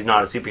costume, she's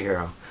not a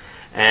superhero.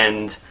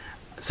 And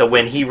so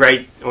when he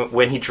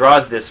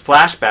draws this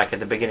flashback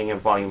at the beginning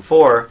of Volume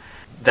 4,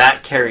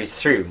 that carries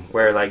through,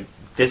 where, like,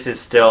 this is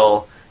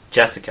still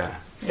Jessica.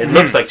 It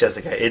looks like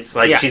Jessica. It's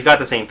like she's got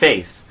the same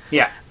face.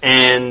 Yeah.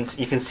 And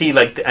you can see,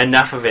 like,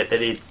 enough of it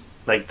that it's,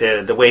 like,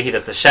 the way he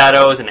does the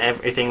shadows and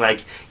everything.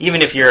 Like,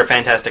 even if you're a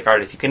fantastic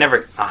artist, you can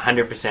never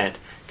 100%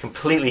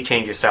 completely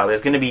change your style.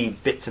 There's going to be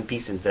bits and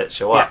pieces that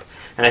show up.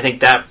 And I think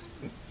that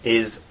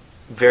is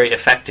very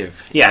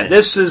effective. Yeah,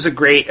 this was a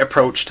great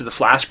approach to the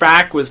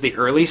flashback, was the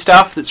early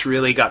stuff that's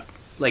really got,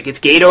 like, it's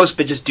Gatos,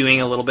 but just doing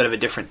a little bit of a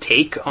different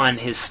take on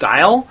his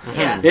style.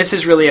 Yeah. This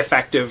is really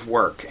effective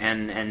work,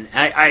 and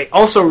I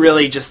also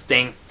really just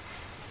think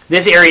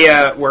this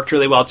area worked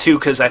really well, too,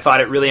 because I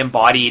thought it really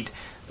embodied,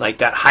 like,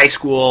 that high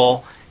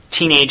school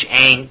teenage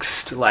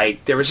angst.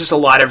 Like, there was just a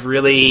lot of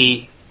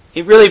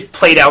it really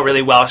played out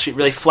really well. She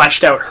really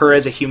fleshed out her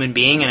as a human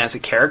being and as a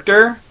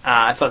character.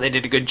 I thought they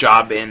did a good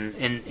job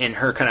in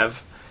her kind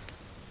of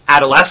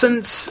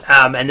adolescence,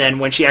 and then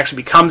when she actually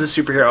becomes a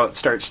superhero, it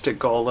starts to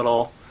go a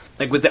little,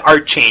 like, with the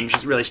art change,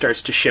 it really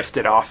starts to shift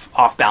it off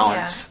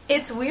balance. Yeah.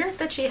 It's weird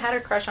that she had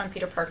a crush on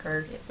Peter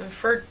Parker.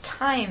 For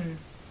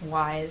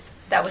time-wise,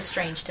 that was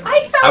strange to me.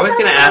 I was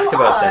going to ask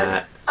about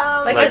that.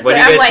 Like, Like, it's, what do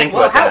you I'm guys like, think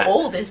well, about how that?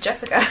 old is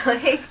Jessica?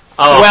 Like,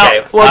 Oh,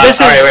 okay. Well,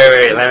 this all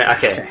right, is... wait.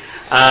 Okay.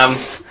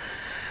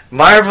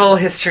 Marvel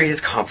history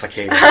is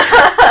complicated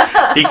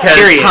because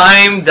Period.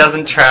 time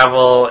doesn't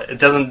travel, it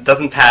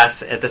doesn't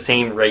pass at the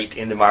same rate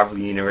in the Marvel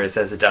universe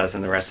as it does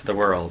in the rest of the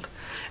world.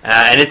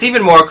 And it's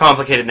even more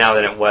complicated now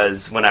than it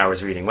was when I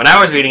was reading. When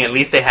I was reading, at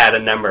least they had a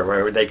number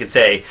where they could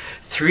say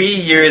 3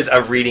 years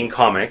of reading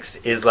comics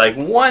is like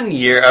 1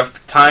 year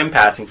of time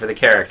passing for the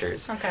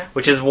characters. Okay.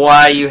 Which is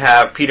why you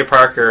have Peter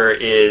Parker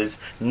is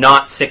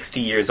not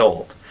 60 years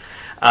old.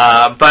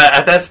 But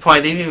at this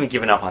point, they've even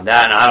given up on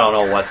that, and I don't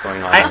know what's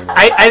going on anymore.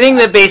 I think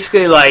that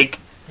basically, like,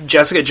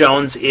 Jessica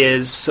Jones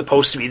is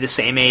supposed to be the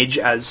same age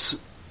as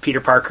Peter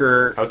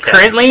Parker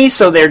currently,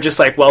 so they're just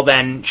like, well,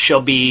 then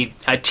she'll be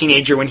a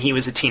teenager when he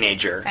was a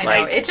teenager. I like,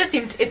 know. It just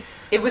seemed...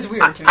 It was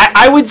weird to me.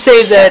 I would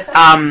say that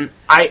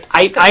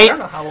I don't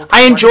know how old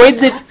I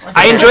enjoyed people that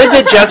I enjoyed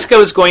that Jessica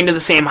was going to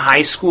the same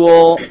high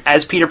school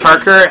as Peter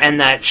Parker, and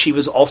that she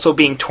was also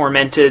being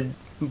tormented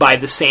by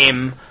the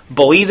same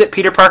bully that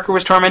Peter Parker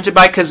was tormented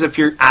by, because if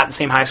you're at the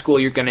same high school,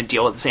 you're going to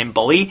deal with the same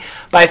bully.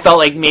 But I felt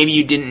like maybe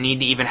you didn't need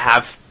to even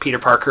have Peter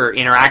Parker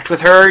interact with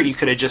her. You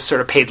could have just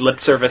sort of paid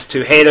lip service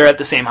to, hey, they're at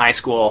the same high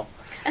school.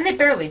 And they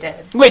barely did.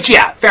 Which,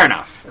 yeah, fair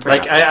enough.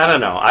 I don't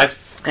know.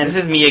 This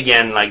is me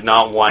again, like,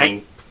 not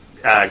wanting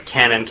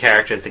canon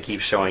characters to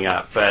keep showing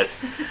up, but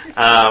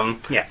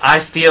I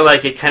feel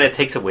like it kind of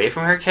takes away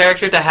from her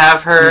character to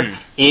have her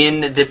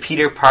in the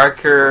Peter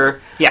Parker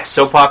Yes.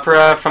 soap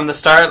opera from the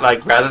start,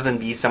 like rather than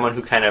be someone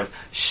who kind of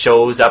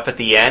shows up at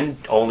the end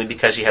only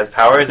because she has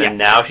powers and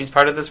now she's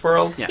part of this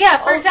world. Yeah. Yeah,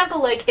 for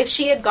example, like, if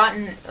she had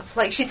gotten,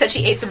 like, she said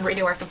she ate some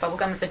radioactive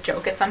bubblegum as a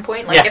joke at some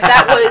point. Like, if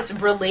that was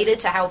related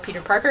to how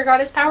Peter Parker got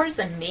his powers,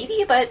 then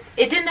maybe, but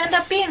it didn't end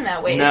up being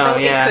that way. No, so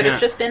yeah, it could have yeah.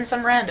 just been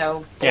some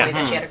rando boy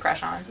that she had a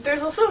crush on.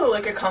 There's also,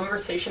 like, a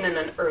conversation in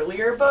an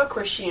earlier book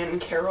where she and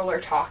Carol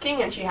are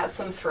talking, and she has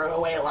some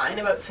throwaway line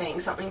about saying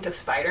something to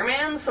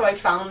Spider-Man, so I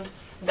found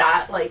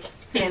that, like,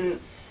 in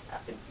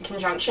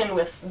conjunction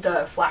with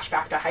the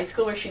flashback to high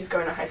school where she's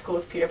going to high school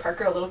with Peter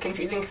Parker, a little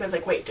confusing, because I was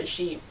like, wait, does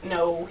she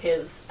know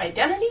his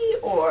identity,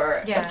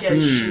 or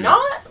does she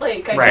not?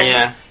 Like, I Right. don't-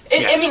 Yeah.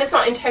 I mean, it's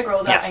not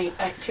integral that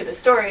to the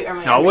story or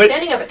my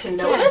understanding of it to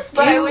know this,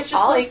 but Do I was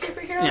just all like...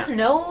 superheroes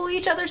know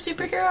each other's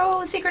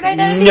superhero secret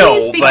identities?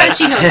 No, because but-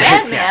 she knows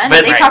Ant-Man, But-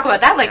 and they right. talk about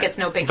that like it's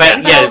no big But,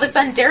 thing. But yeah. all of a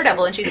sudden,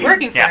 Daredevil, and she's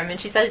working for Yeah. him, and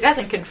she says he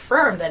hasn't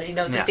confirmed that he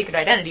knows Yeah. his secret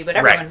identity, but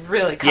Right. everyone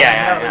really kind of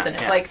Yeah, knows, and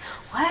it's yeah. like,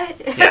 what?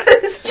 Yeah.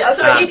 Yeah,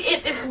 so Um,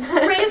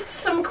 it raised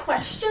some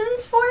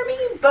questions for me,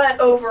 but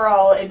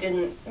overall it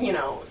didn't,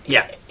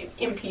 Yeah.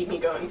 impede me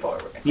going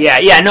forward.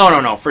 Yeah,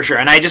 no, for sure.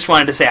 And I just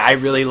wanted to say I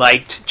really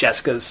liked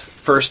Jessica's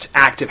first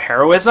act of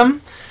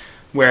heroism,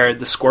 where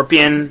the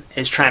Scorpion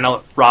is trying to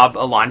rob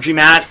a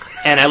laundromat,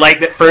 and I like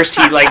that first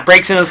he like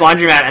breaks in this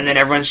laundromat, and then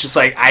everyone's just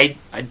like, I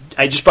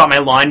just bought my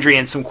laundry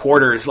and some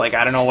quarters, like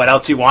I don't know what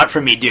else you want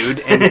from me, dude.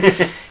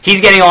 And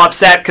he's getting all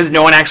upset because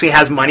no one actually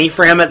has money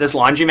for him at this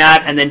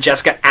laundromat, and then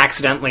Jessica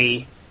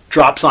accidentally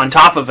drops on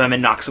top of him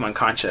and knocks him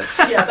unconscious.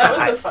 Yeah, that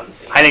was a fun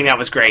scene. I think that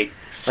was great.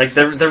 Like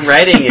the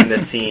writing in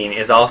this scene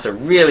is also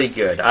really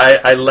good.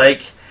 I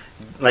like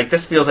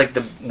this feels like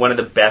one of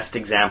the best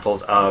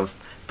examples of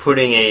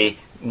putting a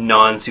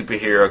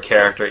non-superhero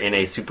character in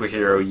a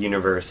superhero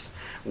universe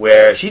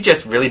where she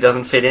just really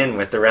doesn't fit in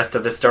with the rest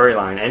of the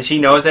storyline, and she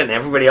knows it and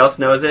everybody else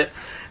knows it.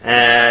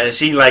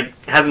 She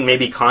hasn't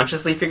maybe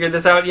consciously figured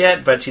this out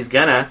yet, but she's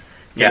gonna.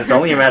 Yeah. It's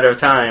only a matter of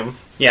time.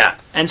 Yeah,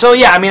 and so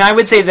I mean, I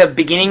would say the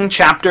beginning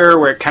chapter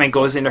where it kind of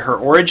goes into her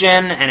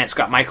origin, and it's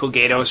got Michael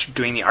Gaydos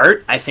doing the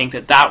art. I think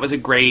that was a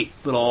great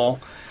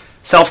little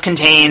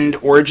self-contained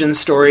origin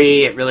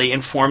story. It really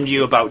informed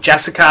you about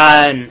Jessica,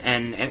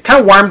 and it kind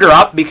of warmed her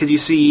up because you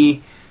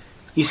see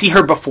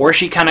her before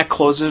she kind of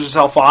closes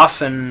herself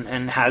off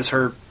and has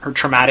her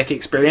traumatic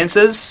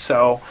experiences.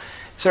 So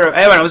sort of,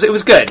 I don't know, it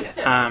was good.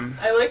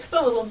 I liked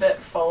the little bit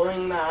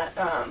following that,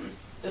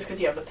 just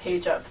because you have the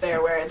page up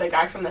there where the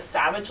guy from the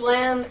Savage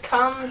Land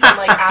comes and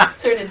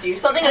asks her to do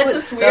something, and That it's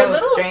was this weird so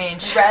little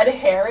strange. red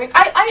herring.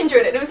 I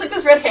enjoyed it. It was like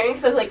this red herring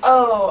because I was like,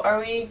 oh, are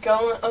we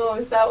going? Oh,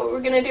 is that what we're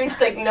gonna do? And she's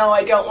like, no,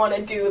 I don't want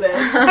to do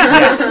this.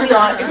 This is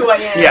not who I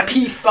am. Yeah.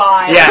 Peace.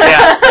 Bye.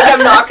 Yeah. Like, I'm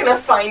not gonna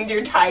find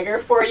your tiger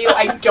for you.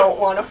 I don't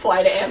want to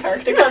fly to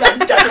Antarctica. That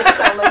doesn't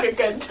sound like a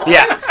good time.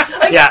 Yeah,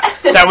 Like, yeah,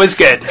 that was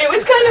good. It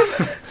was kind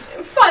of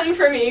fun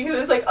for me because it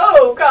was like,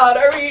 oh god,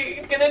 are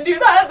we gonna do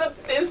that?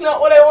 That is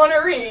not what I want to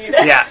read.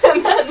 Yeah.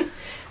 And then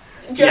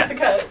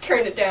Jessica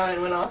turned it down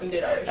and went off and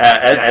did other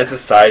stuff. As a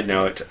side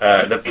note,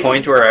 the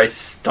point where I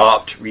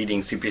stopped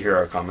reading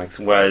superhero comics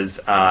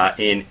was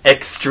in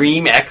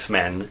Extreme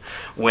X-Men,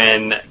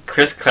 when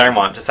Chris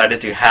Claremont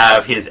decided to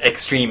have his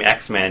Extreme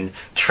X-Men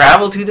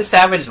travel to the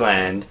Savage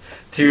Land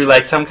through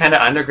some kind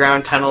of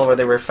underground tunnel where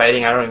they were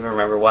fighting. I don't even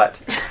remember what.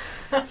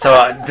 So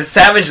the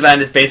Savage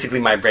Land is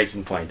basically my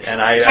breaking point,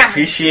 and I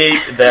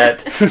appreciate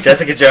that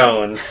Jessica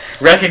Jones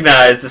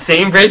recognized the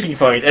same breaking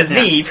point as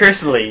me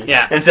personally,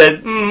 and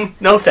said,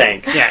 "No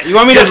thanks." Yeah, you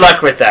want me Good to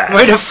luck with that. I'm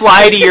going to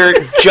fly to your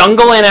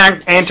jungle in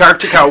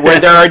Antarctica where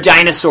there are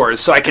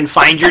dinosaurs so I can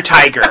find your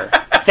tiger.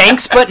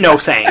 Thanks, but no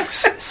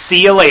thanks.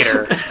 See you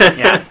later.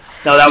 Yeah.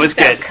 No, that was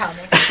good.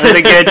 That was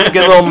a good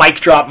little mic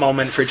drop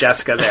moment for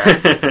Jessica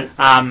there.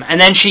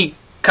 And then she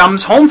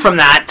comes home from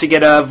that to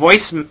get a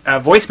voice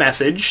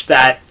message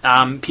that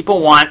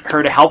people want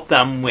her to help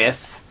them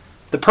with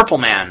the Purple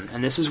Man.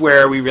 And this is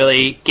where we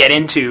really get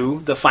into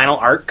the final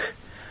arc.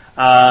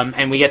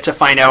 And we get to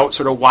find out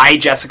sort of why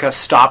Jessica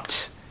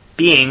stopped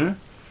being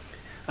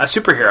a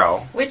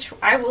superhero. Which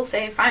I will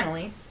say,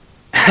 finally,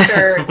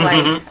 after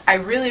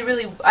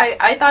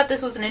I thought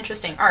this was an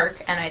interesting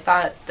arc, and I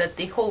thought that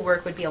the whole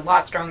work would be a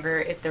lot stronger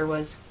if there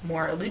was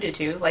more alluded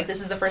to.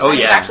 This is the first time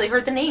we've actually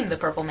heard the name, the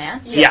Purple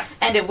Man. Yeah.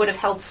 And it would have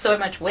held so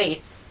much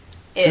weight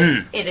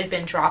if it had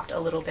been dropped a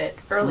little bit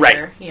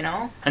earlier,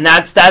 Right. And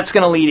that's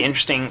going to lead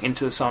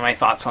into some of my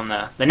thoughts on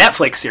the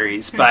Netflix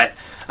series. But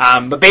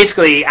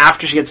basically,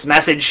 after she gets the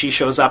message, she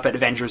shows up at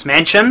Avengers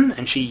Mansion,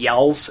 and she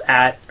yells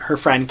at her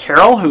friend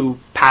Carol, who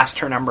passed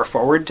her number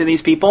forward to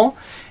these people.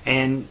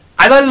 And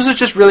I thought this was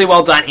just really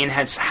well done in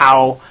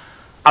how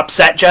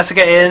upset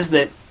Jessica is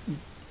that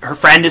her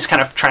friend is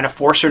kind of trying to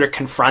force her to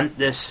confront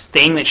this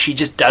thing that she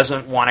just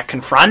doesn't want to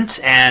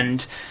confront.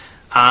 And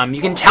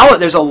you can tell that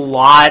there's a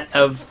lot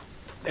of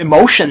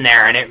emotion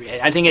there, and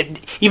I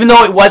think even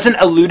though it wasn't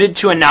alluded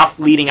to enough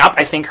leading up,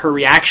 I think her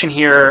reaction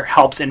here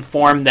helps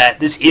inform that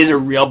this is a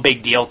real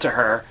big deal to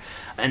her,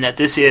 and that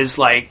this is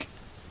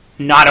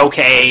not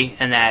okay,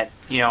 and that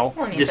Well,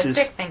 I mean, this it's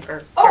is a big thing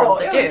for Oh, Carol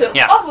to it was do. an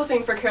Yeah. awful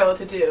thing for Carol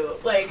to do.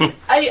 Like,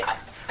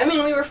 I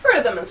mean, we refer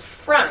to them as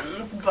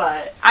friends,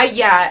 but I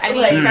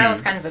mean, Like-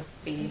 Carol's kind of a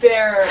bee.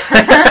 their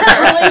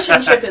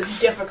relationship is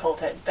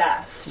difficult at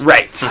best.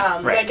 Right.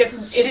 Like it's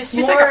She's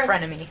more like a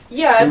frenemy.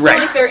 Yeah, it's Right.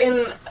 more like they're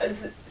in a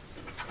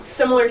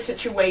similar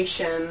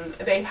situation.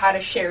 They've had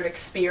a shared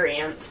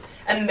experience,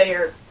 and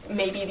they're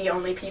maybe the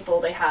only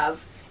people they have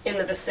in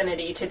the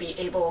vicinity to be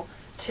able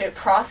to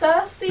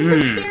process these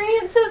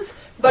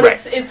experiences. But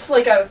Right. it's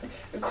like a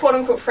quote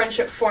unquote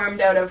friendship formed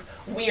out of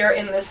we are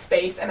in this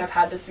space and have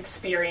had this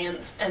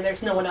experience, and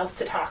there's no one else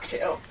to talk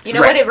to. You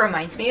know Right. what it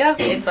reminds me of?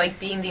 It's like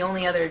being the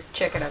only other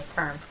chick at a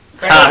firm.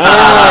 Right?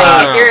 Ah.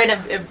 Like if you're in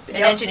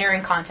an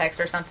engineering context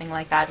or something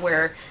like that,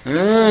 where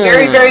it's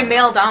very, very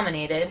male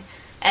dominated,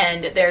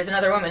 and there's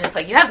another woman, it's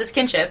like you have this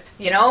kinship,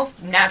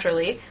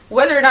 naturally.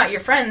 Whether or not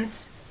you're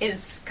friends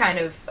is kind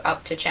of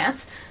up to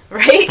chance,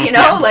 right?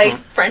 Like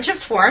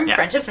friendships form, Yeah.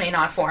 friendships may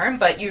not form,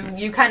 but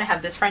you kind of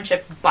have this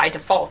friendship by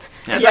default.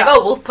 Yeah. It's Yeah. like,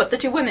 oh, we'll put the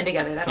two women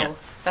together.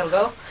 That'll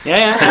go.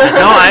 Yeah.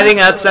 No, I think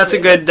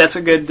that's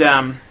a good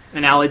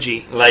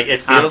analogy. Like,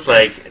 it feels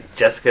like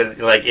Jessica,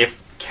 like, if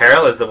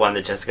Carol is the one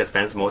that Jessica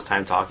spends the most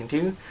time talking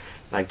to,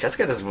 like,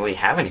 Jessica doesn't really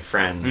have any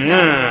friends.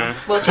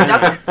 Well, she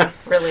doesn't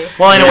really.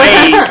 Well, in a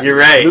way, You're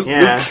right,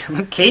 yeah.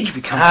 Luke Cage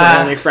becomes her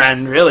only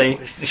friend, really.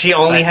 She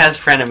only But- has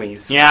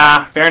frenemies.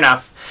 Yeah, fair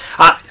enough.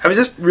 I was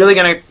just really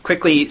going to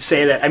quickly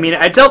say that, I mean,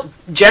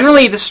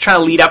 generally this is trying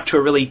to lead up to a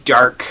really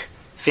dark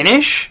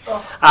finish.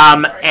 Oh,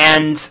 sorry.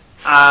 And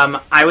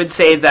I would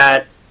say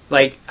that,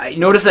 like, I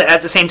noticed that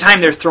at the same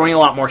time they're throwing a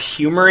lot more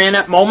humor in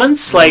at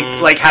moments,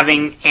 like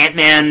having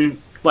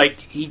Ant-Man, like,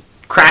 he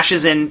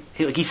crashes in,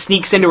 like, he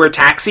sneaks into her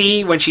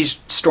taxi when she's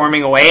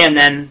storming away, and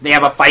then they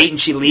have a fight and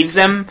she leaves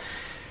him.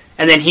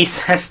 And then he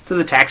says to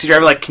the taxi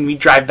driver, like, can we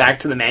drive back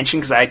to the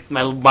mansion? Because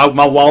my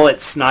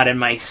wallet's not in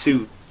my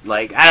suit.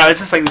 Like, I don't know, it's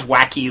just like this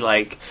wacky,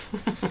 like,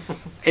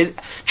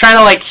 trying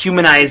to, like,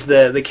 humanize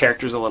the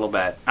characters a little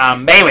bit.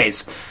 But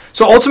anyways,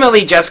 so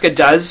ultimately Jessica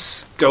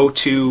does go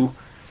to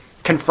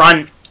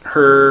confront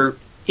her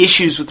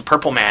issues with the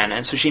Purple Man,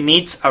 and so she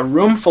meets a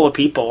room full of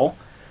people,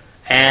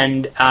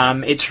 and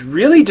it's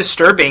really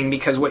disturbing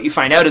because what you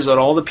find out is that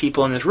all the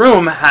people in this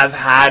room have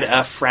had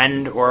a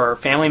friend or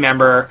family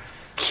member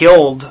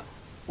killed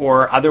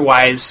or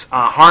otherwise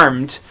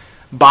harmed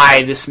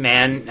by this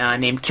man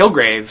named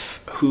Kilgrave,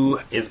 who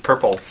Is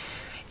purple.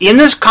 in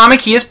this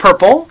comic he is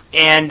purple,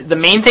 and the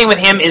main thing with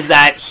him is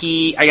that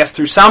he, I guess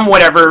through some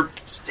whatever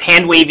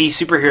hand-wavy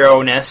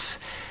superhero-ness,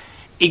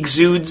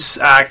 exudes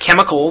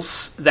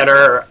chemicals that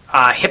are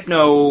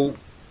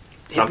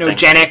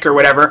hypnogenic or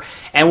whatever,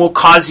 and will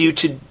cause you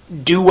to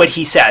do what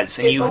he says.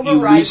 And It you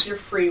overrides lose your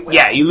free will.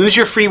 Yeah, you lose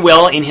your free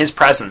will in his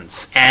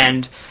presence.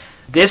 And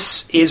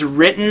this is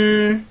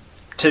written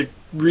to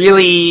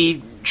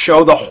really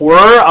show the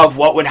horror of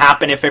what would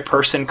happen if a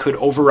person could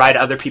override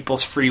other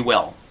people's free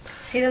will.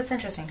 See, that's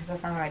interesting because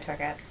that's not how I took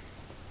it.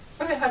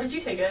 Okay, how did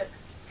you take it?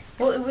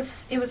 Well, it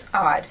was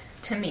odd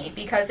to me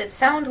because it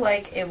sounded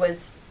like it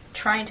was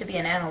trying to be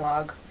an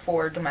analog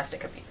for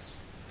domestic abuse.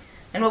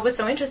 And what was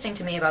so interesting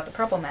to me about the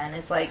Purple Man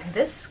is, like,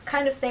 this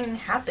kind of thing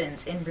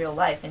happens in real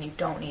life and you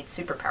don't need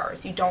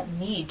superpowers. You don't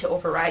need to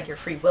override your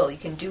free will. You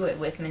can do it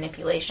with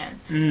manipulation.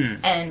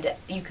 And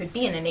you could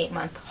be in an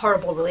 8-month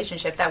horrible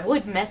relationship that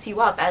would mess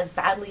you up as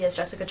badly as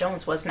Jessica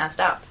Jones was messed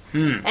up.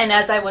 And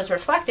as I was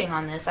reflecting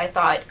on this, I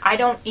thought, I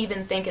don't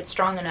even think it's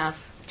strong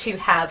enough to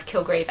have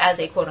Kilgrave as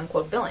a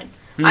quote-unquote villain.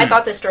 I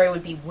thought this story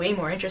would be way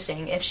more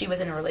interesting if she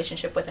was in a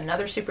relationship with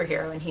another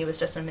superhero and he was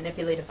just a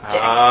manipulative dick.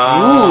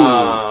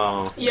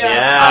 Oh.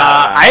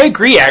 Yeah. I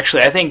agree,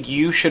 actually. I think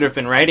you should have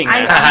been writing this.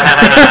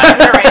 I'm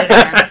gonna write it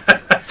again.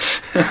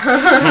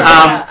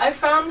 Yeah, I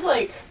found,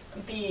 like,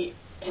 the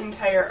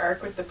entire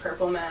arc with the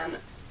Purple Man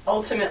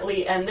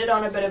ultimately ended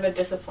on a bit of a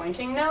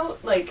disappointing note.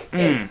 Like,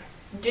 it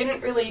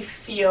didn't really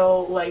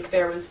feel like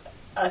there was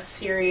a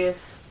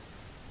serious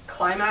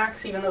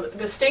climax, even though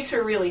the stakes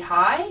were really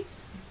high,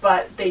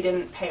 but they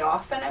didn't pay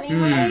off in any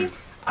way.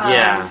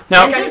 Yeah.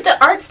 No. And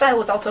the art style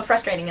was also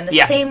frustrating in the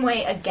Yeah. same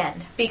way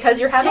again, because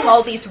you're having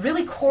all these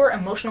really core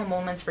emotional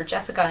moments for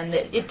Jessica, and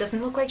it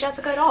doesn't look like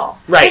Jessica at all.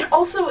 Right. And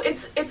also,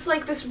 it's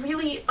like this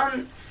really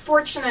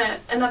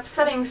unfortunate and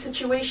upsetting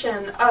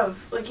situation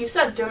of, like you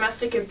said,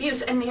 domestic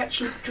abuse, and yet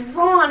she's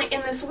drawn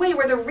in this way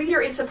where the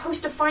reader is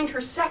supposed to find her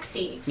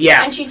sexy.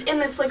 Yeah. And she's in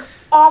this, like,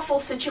 awful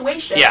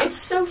situation. Yeah. It's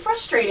so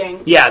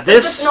frustrating. Yeah,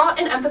 It's not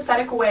an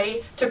empathetic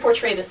way to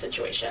portray the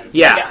situation,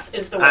 Yeah. I guess,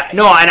 is the way.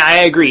 No, and I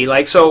agree.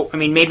 Like, so, I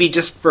mean, maybe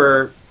just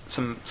for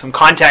some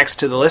context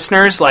to the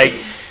listeners, like,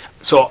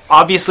 so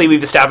obviously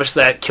we've established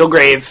that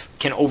Kilgrave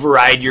can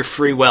override your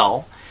free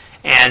will,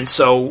 and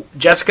so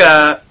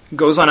Jessica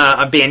goes on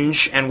a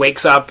binge and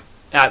wakes up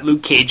at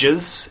Luke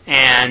Cage's,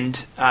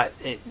 and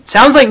it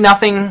sounds like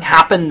nothing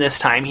happened this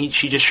time.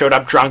 She just showed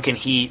up drunk and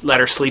he let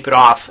her sleep it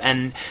off,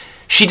 and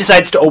she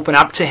decides to open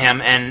up to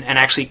him and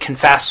actually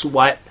confess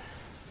what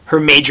her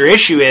major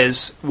issue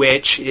is,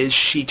 which is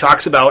she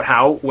talks about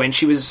how when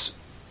she was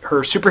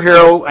her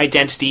superhero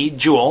identity,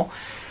 Jewel,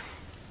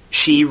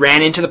 she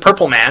ran into the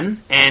Purple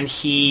Man, and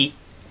he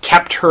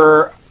kept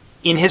her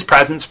in his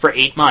presence for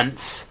 8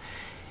 months.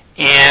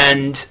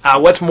 And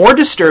what's more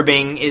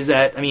disturbing is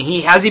that, I mean,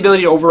 he has the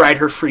ability to override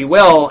her free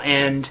will,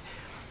 and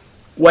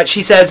what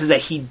she says is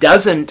that he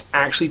doesn't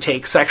actually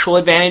take sexual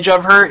advantage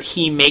of her.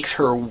 He makes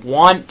her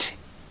want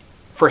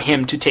for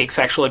him to take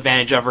sexual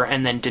advantage of her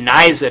and then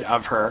denies it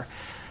of her.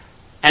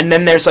 And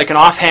then there's like an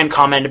offhand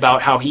comment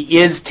about how he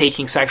is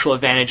taking sexual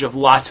advantage of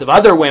lots of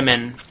other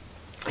women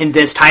in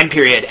this time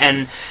period.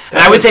 And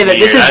I would say that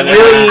this is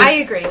really... I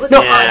agree. It was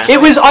odd. It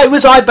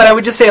was odd, but I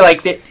would just say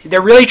like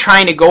they're really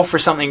trying to go for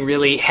something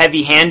really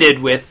heavy-handed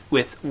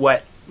with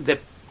what the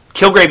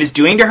Kilgrave is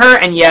doing to her,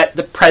 and yet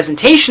the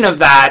presentation of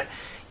that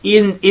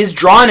is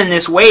drawn in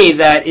this way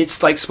that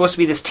it's like supposed to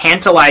be this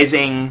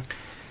tantalizing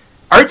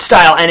art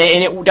style, and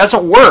it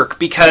doesn't work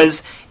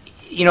because,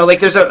 you know, like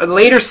there's a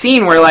later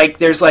scene where like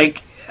there's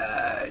like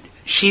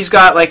she's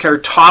got like her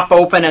top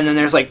open, and then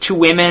there's like two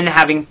women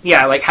having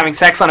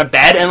sex on a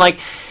bed, and like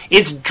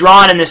it's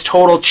drawn in this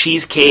total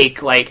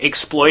cheesecake like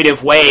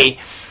exploitive way,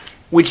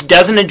 which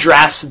doesn't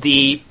address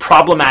the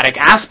problematic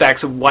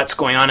aspects of what's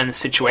going on in the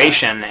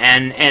situation.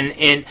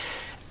 And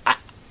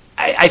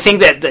I think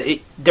that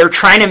they're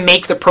trying to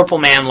make the Purple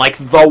Man like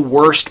the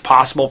worst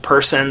possible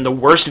person, the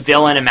worst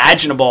villain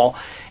imaginable.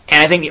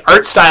 And I think the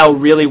art style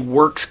really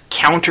works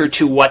counter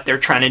to what they're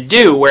trying to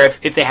do, where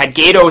if they had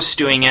Gaydos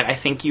doing it, I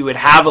think you would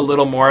have a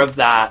little more of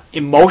that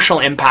emotional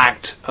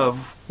impact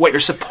of what you're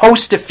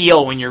supposed to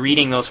feel when you're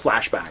reading those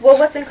flashbacks. Well,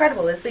 what's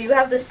incredible is that you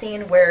have the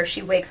scene where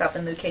she wakes up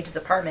in Luke Cage's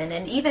apartment,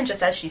 and even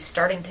just as she's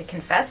starting to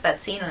confess, that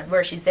scene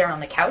where she's there on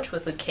the couch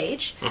with Luke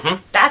Cage,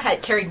 that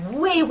had carried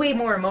way, way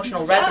more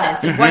emotional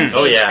resonance in one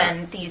page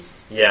than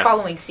these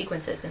following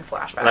sequences in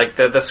flashback. Like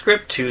the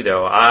script too,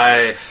 though,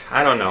 I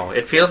don't know.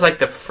 It feels like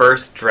the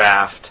first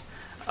draft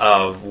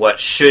of what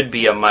should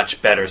be a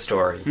much better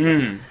story.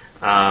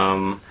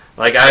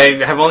 Like, I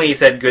have only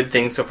said good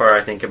things so far,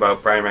 I think,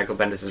 about Brian Michael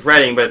Bendis'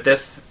 writing, but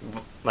this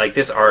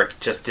arc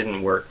just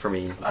didn't work for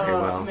me very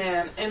well. Oh,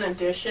 man. In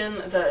addition,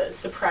 the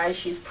surprise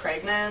she's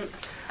pregnant.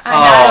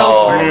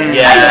 I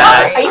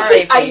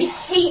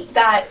hate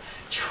that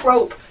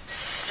trope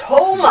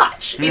so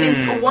much. It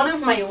is one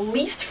of my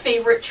least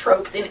favorite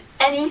tropes in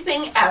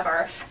anything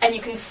ever, and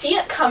you can see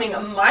it coming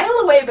a mile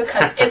away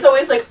because it's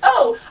always like,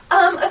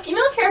 a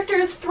female character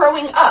is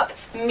throwing up.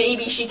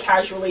 Maybe she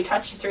casually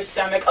touches her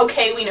stomach.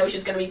 Okay, we know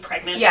she's going to be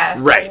pregnant. Yeah.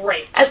 Right.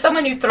 Great. As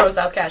someone who throws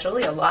up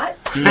casually a lot,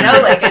 you know,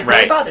 like, it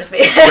really bothers me.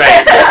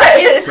 Right.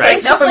 It's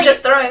Right. No, from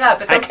just throwing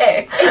up, it's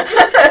okay. It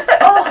just,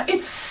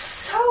 it's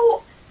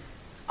so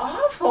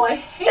awful. I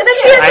hate it. And then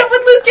she ends up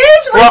with Luke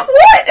Cage, like,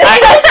 what?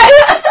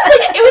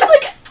 It was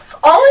like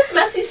all this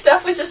messy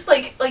stuff was just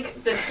like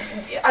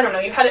I don't know,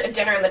 you've had a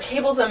dinner and the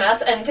table's a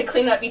mess, and to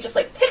clean it up you just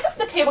like pick up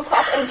the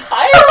tablecloth and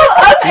tie it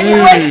all up, and you're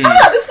like,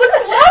 this looks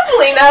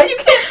lovely now. You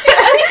can't see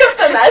any of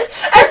the mess.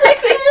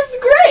 Everything is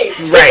great.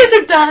 Stitches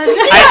are done.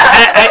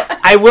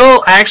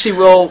 I actually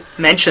will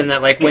mention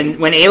that like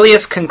when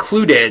Alias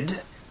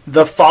concluded,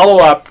 the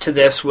follow-up to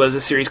this was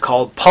a series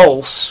called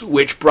Pulse,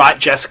 which brought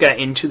Jessica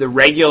into the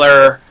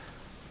regular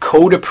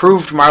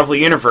code-approved Marvel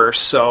Universe,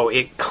 so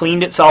it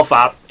cleaned itself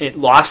up, it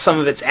lost some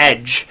of its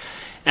edge,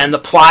 and the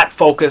plot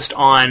focused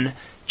on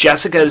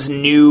Jessica's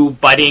new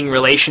budding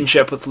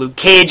relationship with Luke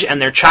Cage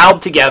and their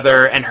child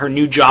together and her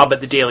new job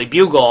at the Daily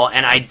Bugle,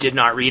 and I did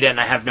not read it,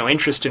 and I have no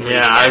interest in reading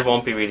it. Yeah, I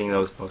won't be reading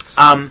those books.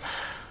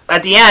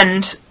 At the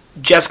end,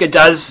 Jessica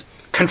does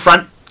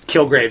confront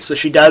Kilgrave, so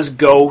she does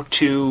go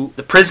to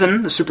the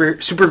prison, the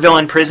super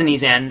villain prison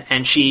he's in,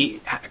 and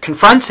she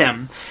confronts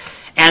him.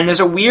 And there's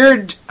a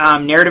weird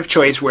narrative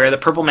choice where the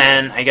Purple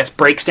Man, I guess,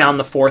 breaks down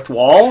the fourth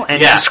wall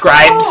and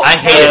describes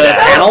the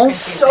panels.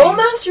 So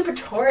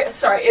masturbatorial.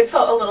 Sorry, it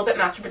felt a little bit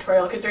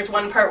masturbatorial because there's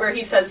one part where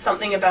he says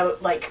something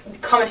about like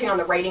commenting on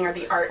the writing or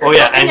the art. Or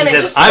something, and he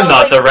says, just "I'm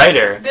not like the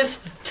writer."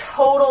 This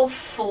total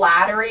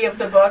flattery of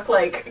the book,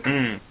 like,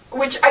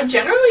 which I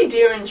generally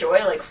do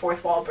enjoy, like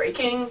fourth wall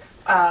breaking.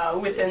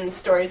 Within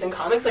stories and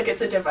comics, like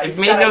it's a device.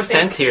 It made no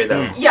sense here,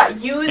 though. Yeah,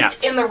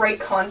 used in the right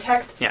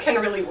context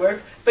can really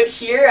work. But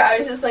here, I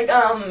was just like,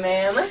 oh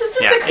man, this is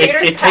just the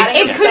creator's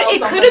patting themselves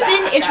It on could the have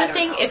been back.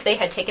 interesting if they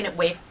had taken it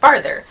way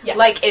farther. Yes.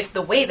 Like if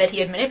the way that he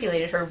had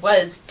manipulated her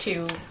was to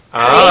create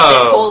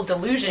this whole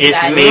delusion if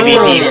that maybe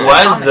he is a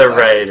was comic the book.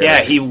 writer.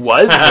 Yeah, he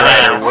was the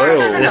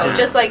writer. No,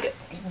 just like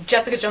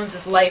Jessica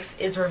Jones's life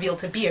is revealed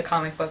to be a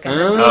comic book, and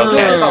then Okay.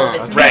 loses all of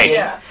its Right. meaning.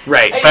 Yeah.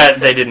 Right.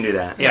 But they didn't do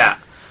that. Yeah.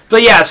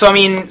 But yeah, so I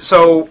mean,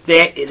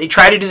 they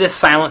try to do this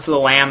Silence of the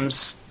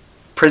Lambs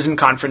prison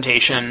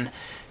confrontation.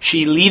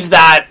 She leaves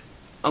that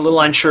a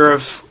little unsure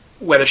of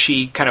whether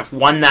she kind of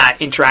won that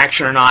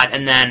interaction or not,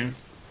 and then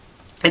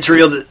it's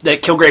revealed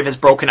that Kilgrave has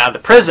broken out of the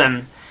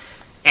prison,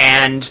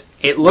 and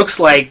it looks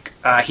like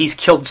he's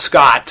killed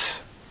Scott.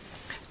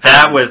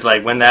 That was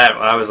like,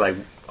 I was like,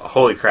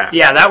 holy crap.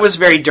 Yeah, that was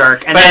very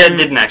dark. And but then, it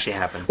didn't actually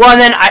happen. Well, and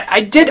then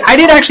I did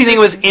actually think it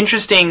was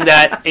interesting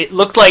that it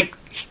looked like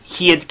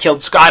he had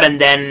killed Scott, and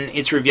then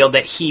it's revealed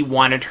that he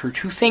wanted her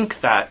to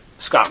think that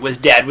Scott was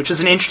dead, which is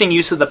an interesting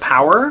use of the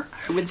power,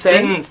 I would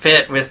say. Didn't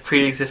fit with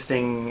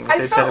pre-existing.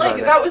 I felt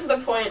like that was the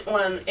point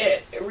when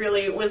it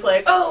really was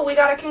like, oh, we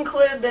gotta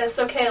conclude this.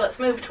 Okay, let's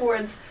move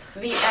towards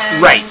the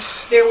end.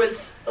 Right. There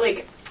was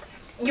like,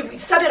 you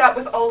set it up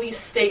with all these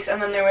stakes,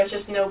 and then there was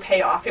just no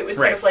payoff. It was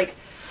sort of like,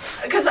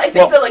 because I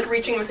think that like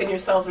reaching within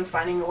yourself and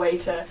finding a way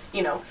to,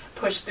 you know,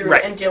 push through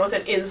it and deal with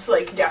it is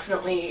like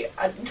definitely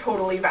a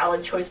totally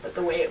valid choice, but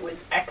the way it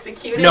was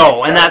executed,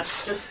 and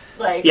that's just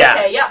like, we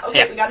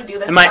gotta do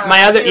this. And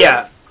my other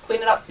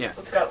clean it up. Yeah.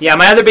 Let's go. Yeah,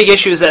 my other big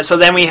issue is that so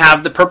then we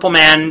have the Purple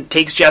Man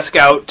takes Jessica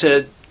out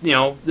to, you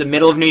know, the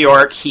middle of New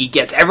York. He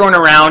gets everyone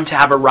around to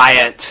have a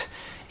riot,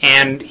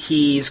 and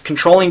he's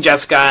controlling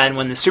Jessica. And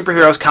when the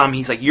superheroes come,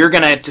 he's like, "You're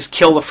gonna just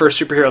kill the first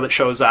superhero that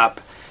shows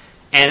up."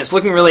 And it's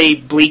looking really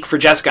bleak for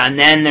Jessica. And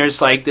then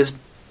there's like this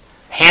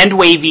hand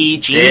wavy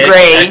Jean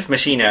Grey. Ex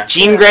Machina.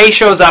 Jean Grey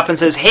shows up and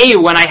says, "Hey,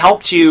 when I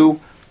helped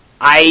you,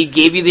 I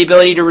gave you the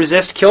ability to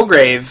resist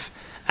Kilgrave."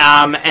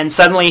 And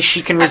suddenly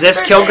she can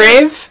resist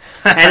Kilgrave.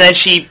 And then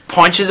she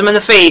punches him in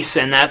the face,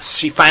 and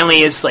she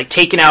finally is like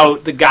taking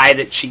out the guy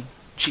that she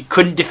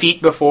couldn't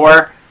defeat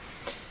before.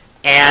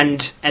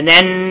 And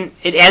then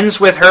it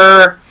ends with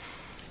her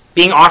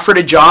being offered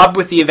a job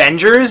with the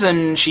Avengers,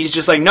 and she's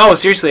just like, no,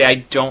 seriously, I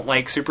don't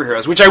like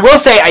superheroes. Which I will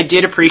say, I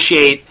did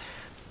appreciate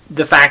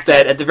the fact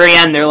that at the very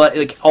end, they're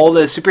like all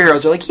the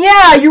superheroes are like,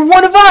 yeah, you're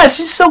one of us,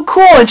 it's so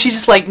cool. And she's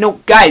just like, no,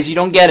 guys, you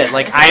don't get it.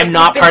 Like, I am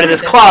not part of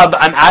this club.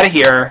 I'm out of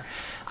here.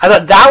 I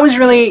thought that was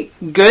really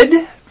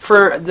good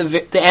for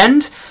the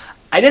end.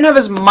 I didn't have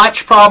as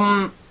much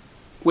problem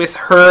with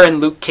her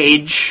and Luke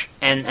Cage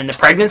and the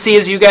pregnancy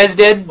as you guys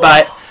did,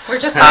 but we're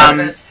just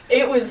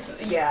it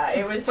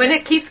was when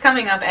it keeps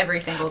coming up every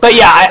single time. But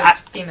yeah,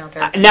 female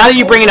character. Now that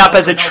you bring it up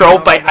as a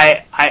trope,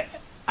 I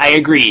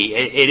agree.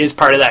 It is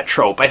part of that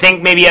trope. I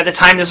think maybe at the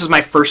time this was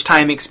my first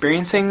time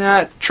experiencing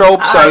that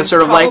trope, so I was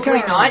sort of like,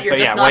 probably not. You're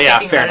just not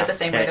thinking about it the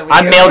same way that we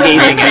I'm do. male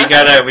gazing.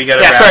 we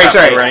gotta. Yeah,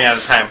 sorry. We're running out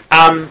of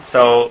time.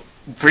 So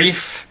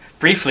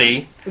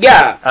briefly.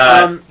 Yeah.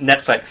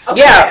 Netflix. Okay,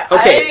 yeah.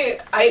 Okay.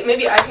 I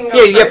maybe I can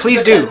go. Yeah. First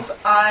Please do.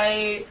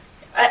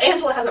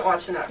 Angela hasn't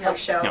watched the Netflix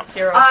show. No.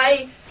 Zero.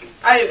 I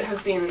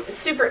have been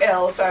super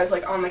ill, so I was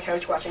like on the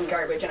couch watching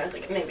garbage, and I was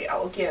like, maybe I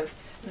will give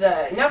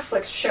the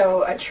Netflix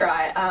show a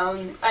try.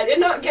 I did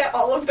not get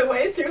all of the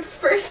way through the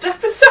first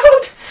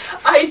episode.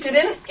 I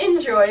didn't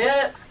enjoy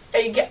it.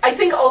 I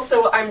think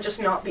also I'm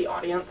just not the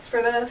audience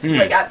for this.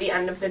 Like, at the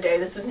end of the day,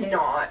 this is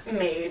not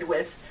made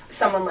with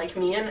someone like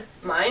me in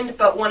mind,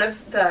 but one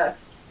of the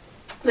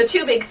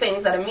two big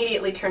things that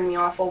immediately turned me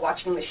off while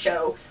watching the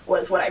show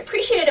was what I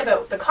appreciated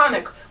about the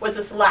comic was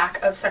this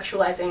lack of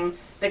sexualizing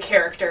the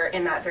character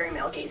in that very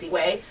male-gazy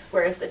way,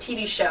 whereas the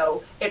TV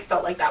show, it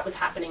felt like that was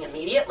happening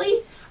immediately.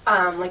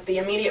 Like, the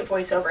immediate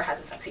voiceover has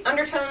a sexy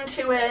undertone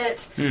to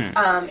it.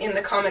 In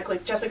the comic,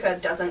 like, Jessica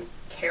doesn't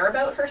care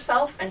about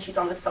herself, and she's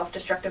on this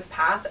self-destructive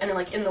path, and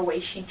like in the way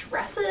she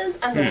dresses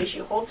and the way she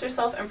holds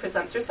herself and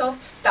presents herself,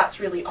 that's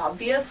really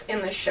obvious.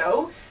 In the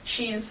show,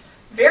 she's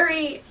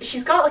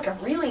got like a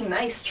really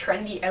nice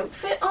trendy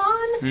outfit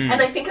on,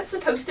 and I think it's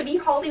supposed to be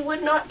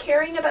Hollywood not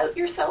caring about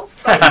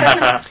yourself,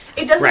 but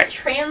it doesn't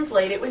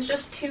translate. It was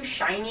just too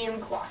shiny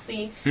and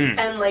glossy,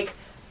 and like,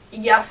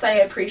 yes, I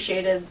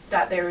appreciated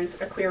that there was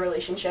a queer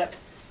relationship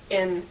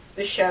in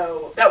the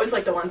show. That was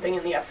like the one thing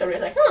in the episode where I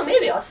was like, oh,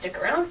 maybe I'll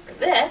stick around for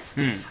this.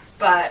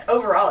 But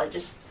overall,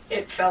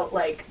 it felt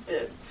like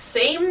the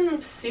same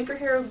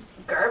superhero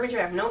garbage I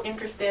have no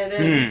interest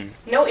in.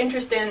 No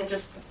interest in,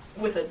 just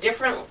with a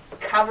different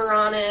cover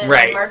on it,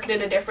 and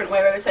marketed a different way,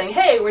 where they're saying,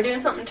 hey, we're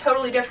doing something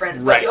totally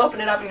different. But you open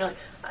it up and you're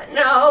like,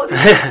 no,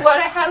 this is what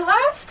I had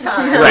last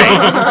time.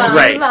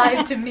 Right.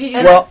 Lied to me.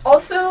 And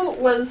also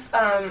was,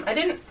 I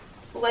didn't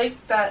like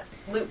that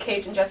Luke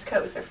Cage and Jessica,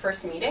 it was their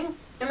first meeting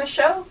in the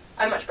show.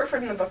 I much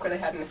preferred in the book where they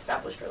had an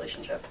established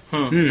relationship.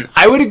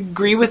 I would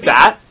agree with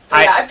that.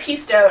 I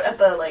pieced out at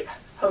the like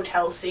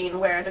hotel scene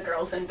where the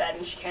girl's in bed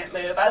and she can't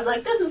move. I was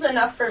like, this is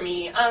enough for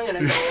me. I'm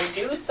gonna go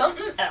do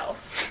something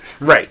else.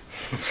 Right.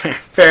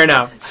 Fair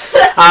enough.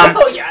 I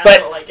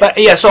don't like it. But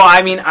yeah, so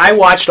I mean, I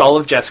watched all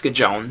of Jessica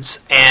Jones,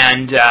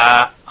 and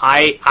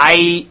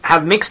I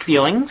have mixed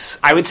feelings.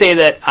 I would say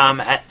that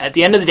at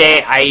the end of the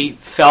day, I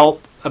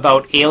felt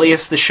about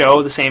Alias the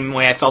show the same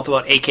way I felt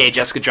about AKA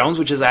Jessica Jones,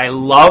 which is I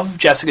love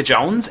Jessica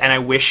Jones and I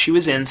wish she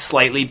was in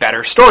slightly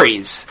better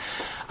stories.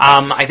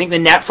 I think the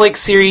Netflix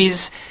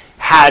series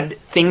had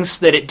things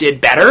that it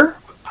did better.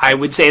 I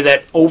would say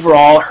that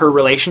overall her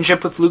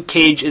relationship with Luke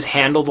Cage is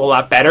handled a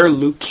lot better.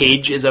 Luke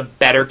Cage is a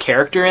better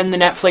character in the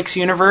Netflix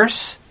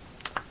universe.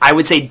 I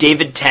would say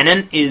David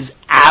Tennant is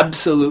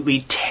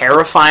absolutely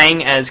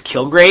terrifying as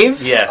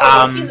Kilgrave.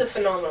 Yes. He's a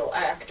phenomenal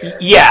actor.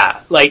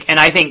 Yeah, and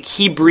I think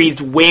he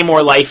breathed way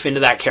more life into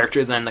that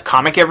character than the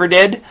comic ever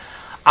did.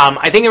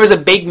 I think there was a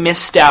big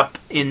misstep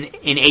in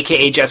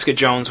AKA Jessica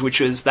Jones, which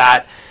was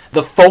that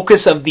the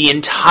focus of the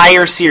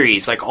entire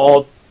series, like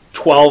all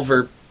 12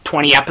 or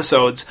 20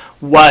 episodes,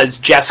 was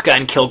Jessica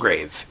and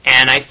Kilgrave.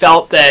 And I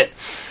felt that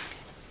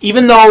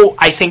even though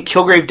I think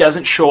Kilgrave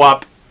doesn't show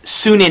up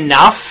soon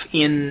enough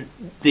in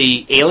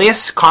the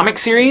Alias comic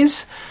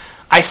series,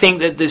 I think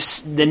that the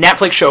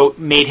Netflix show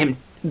made him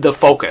the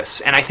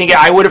focus. And I think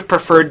I would have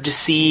preferred to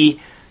see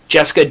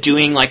Jessica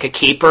doing like a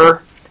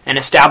caper and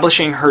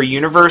establishing her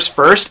universe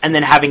first, and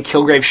then having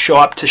Kilgrave show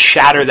up to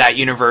shatter that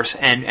universe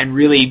and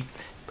really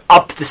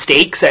up the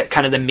stakes at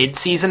kind of the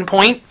mid-season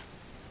point.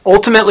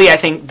 Ultimately, I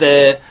think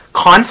the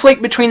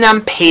conflict between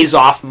them pays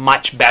off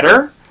much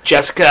better.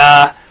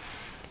 Jessica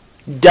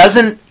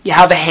doesn't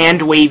have a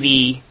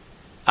hand-wavy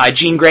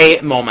Jean Grey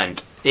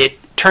moment. It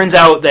turns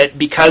out that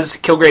because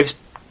Kilgrave's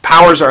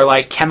powers are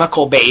like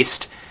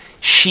chemical-based,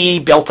 she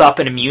built up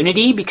an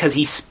immunity because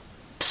he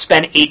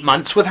spent 8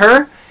 months with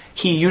her.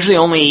 He usually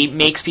only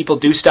makes people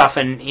do stuff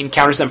and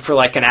encounters them for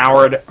like an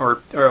hour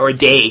or a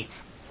day.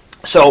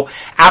 So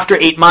after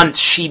 8 months,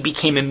 she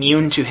became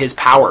immune to his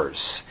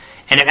powers.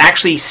 And it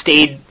actually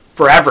stayed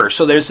forever.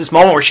 So there's this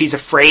moment where she's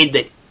afraid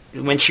that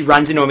when she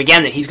runs into him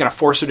again, that he's going to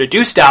force her to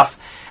do stuff.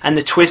 And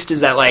the twist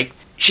is that like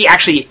she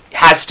actually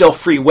has still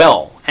free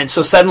will. And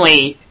so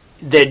suddenly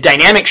the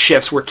dynamic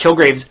shifts where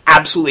Kilgrave's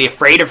absolutely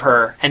afraid of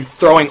her and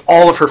throwing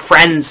all of her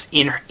friends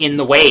in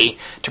the way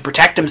to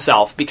protect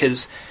himself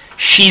because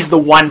she's the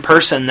one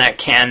person that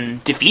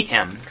can defeat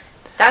him.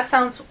 That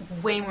sounds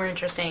way more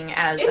interesting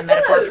as a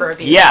metaphor for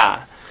abuse.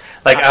 Yeah.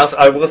 Like,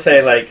 I will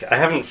say, like, I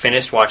haven't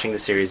finished watching the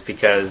series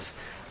because,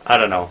 I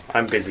don't know,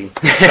 I'm busy.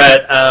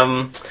 But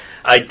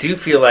I do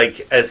feel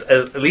like,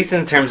 at least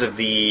in terms of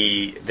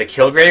the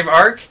Kilgrave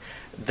arc,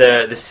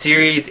 the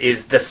series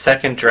is the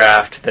second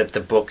draft that the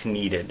book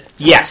needed.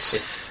 Yes.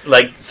 It's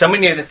like so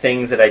many of the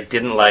things that I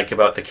didn't like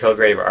about the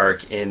Kilgrave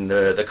arc in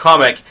the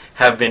comic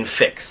have been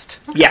fixed.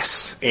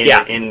 Yes.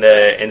 In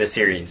the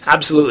series.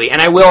 Absolutely.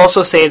 And I will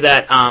also say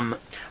that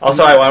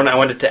also I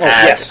wanted to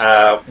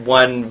add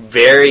one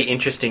very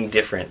interesting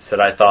difference that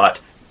I thought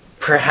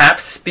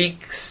perhaps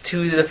speaks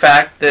to the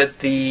fact that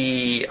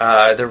the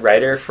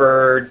writer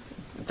for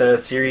the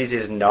series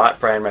is not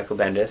Brian Michael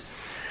Bendis.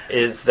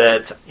 Is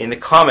that in the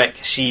comic,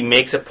 she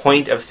makes a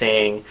point of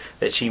saying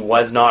that she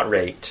was not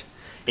raped.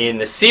 In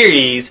the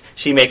series,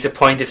 she makes a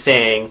point of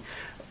saying,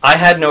 I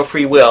had no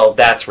free will,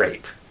 that's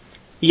rape.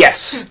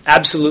 Yes,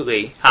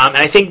 absolutely. And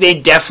I think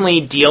they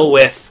definitely deal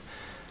with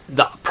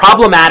the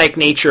problematic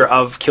nature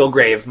of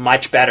Kilgrave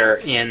much better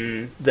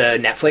in the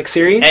Netflix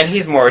series. And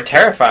he's more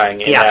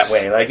terrifying in that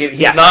way. Like, he's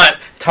Yes. not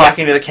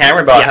talking to the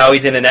camera about how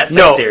he's in a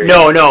Netflix series.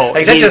 No.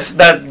 Like,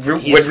 that would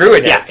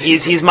ruin it. Yeah,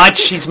 he's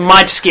much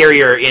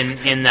scarier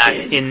in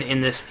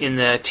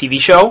the TV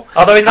show.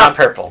 Although he's not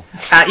purple.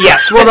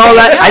 Yes, well, no,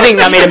 I think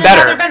that made him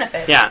better. Another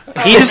benefit. Yeah,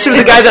 he just was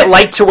a guy that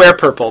liked to wear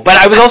purple. But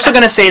I was also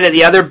going to say that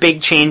the other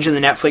big change in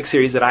the Netflix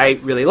series that I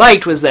really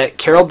liked was that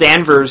Carol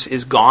Danvers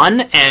is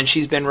gone, and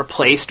she's been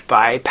replaced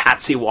by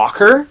Patsy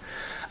Walker,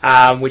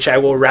 which I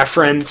will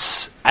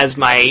reference as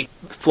my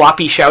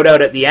floppy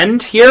shout-out at the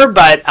end here,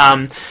 but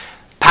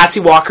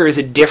Patsy Walker is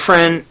a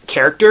different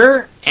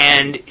character,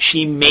 and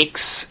she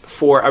makes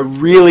for a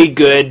really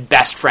good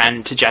best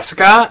friend to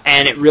Jessica,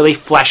 and it really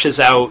fleshes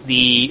out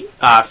the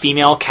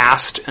female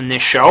cast in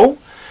this show.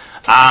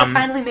 Jessica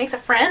finally makes a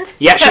friend?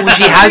 Yeah,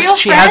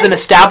 she has an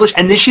established,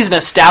 and then she's an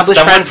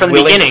established friend from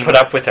the beginning. To put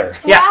up with her.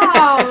 Yeah.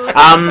 Wow.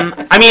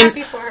 I'm so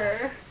happy for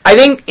her. I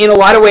think in a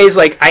lot of ways,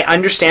 like, I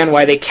understand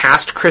why they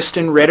cast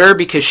Kristen Ritter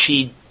because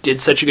she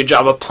did such a good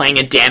job of playing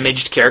a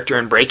damaged character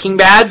in Breaking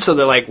Bad, so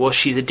they're like, well,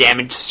 she's a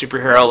damaged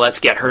superhero, let's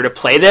get her to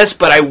play this.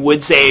 But I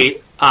would say,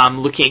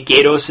 looking at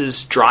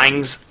Gatos'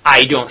 drawings,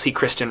 I don't see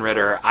Kristen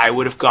Ritter. I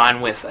would have gone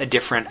with a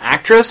different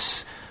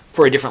actress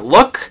for a different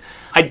look.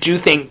 I do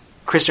think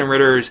Kristen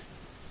Ritter's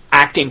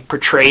acting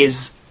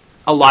portrays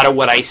a lot of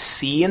what I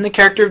see in the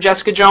character of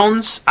Jessica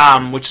Jones,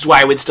 which is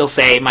why I would still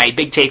say my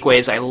big takeaway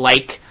is I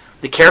like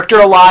the character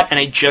a lot, and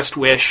I just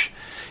wish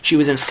she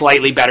was in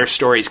slightly better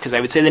stories, because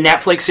I would say the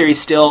Netflix series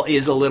still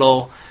is a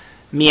little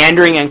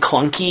meandering and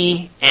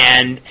clunky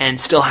and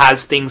still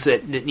has things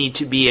that need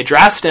to be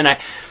addressed, and I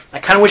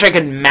kind of wish I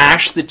could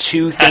mash the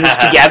two things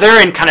together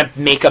and kind of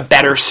make a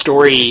better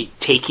story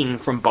taking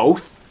from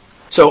both.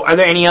 So are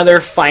there any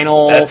other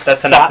final that's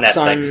thoughts enough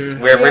Netflix.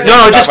 on...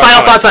 No, just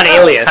final thoughts on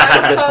Alias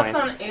at this Thoughts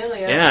point. on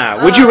Alias.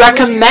 Yeah, would you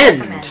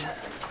recommend?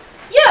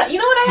 Yeah, you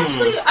know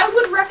what, I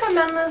would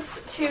recommend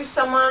this to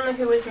someone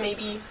who is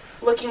maybe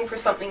looking for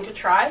something to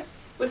try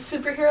with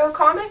superhero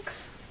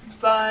comics,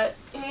 but,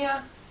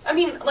 yeah, I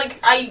mean, like,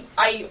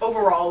 I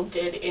overall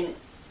did,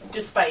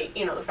 despite,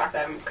 the fact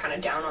that I'm kind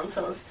of down on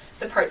some of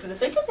the parts of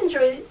this, I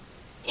did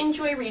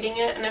enjoy reading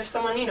it, and if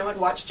someone, had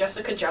watched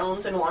Jessica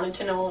Jones and wanted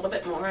to know a little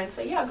bit more, I'd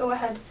say, yeah, go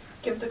ahead,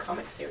 give the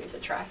comic series a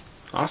try.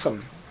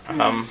 Awesome.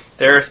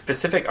 There are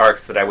specific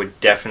arcs that I would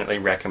definitely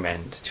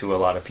recommend to a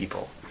lot of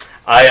people.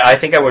 I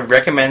think I would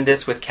recommend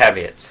this with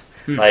caveats.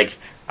 Like,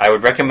 I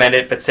would recommend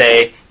it, but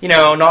say,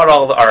 not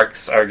all the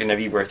arcs are going to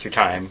be worth your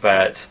time,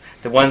 but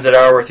the ones that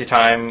are worth your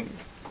time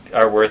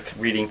are worth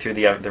reading through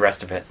the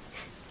rest of it.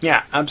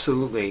 Yeah,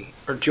 absolutely.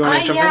 Or do you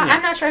want to jump in? Yeah,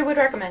 I'm not sure I would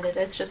recommend it.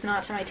 It's just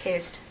not to my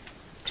taste.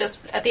 Just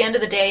at the end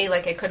of the day,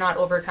 like, I could not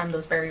overcome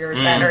those barriers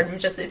that are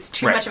just, it's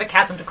too much of a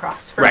chasm to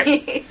cross for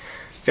me.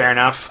 Fair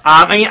enough.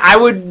 I mean, I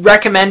would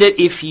recommend it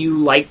if you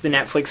liked the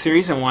Netflix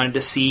series and wanted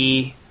to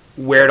see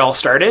where it all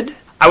started.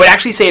 I would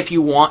actually say if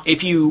you want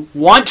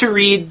to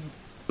read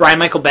Brian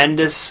Michael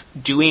Bendis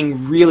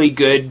doing really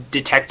good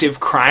detective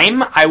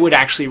crime, I would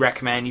actually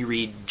recommend you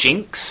read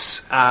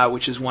Jinx,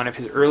 which is one of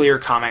his earlier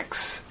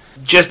comics,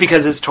 just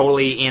because it's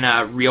totally in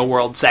a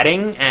real-world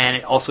setting, and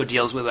it also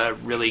deals with a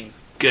really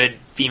good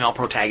female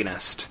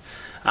protagonist.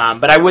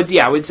 But I would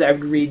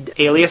read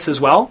Alias as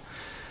well.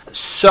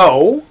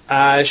 So,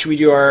 should we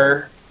do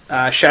our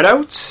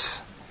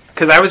shout-outs?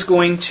 Because I was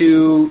going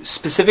to,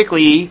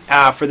 specifically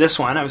for this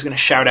one, I was going to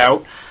shout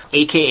out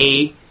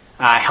AKA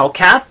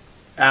Hellcat,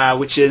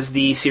 which is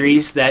the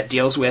series that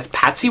deals with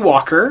Patsy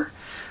Walker,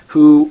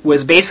 who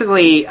was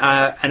basically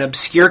an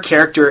obscure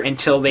character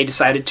until they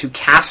decided to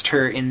cast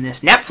her in this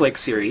Netflix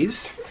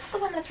series. It's the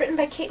one that's written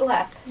by Kate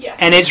Leff. Yes.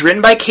 And it's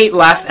written by Kate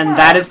Leff, and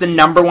that is the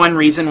number one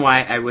reason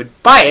why I would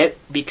buy it,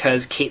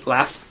 because Kate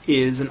Leff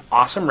is an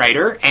awesome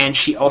writer, and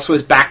she also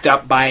is backed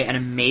up by an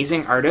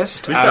amazing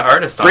artist. Who's the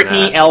artist on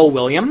Brittany that? L.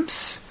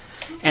 Williams.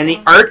 And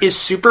the art is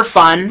super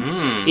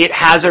fun. It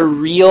has a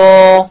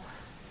real,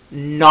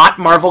 not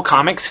Marvel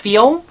Comics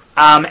feel.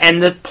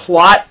 And the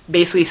plot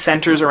basically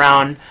centers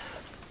around...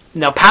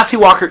 Now, Patsy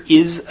Walker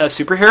is a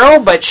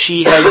superhero, but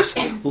she has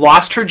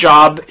lost her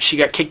job. She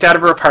got kicked out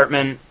of her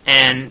apartment,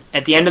 and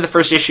at the end of the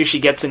first issue, she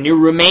gets a new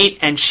roommate,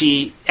 and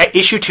at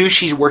issue 2,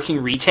 she's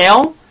working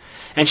retail,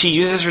 and she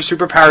uses her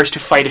superpowers to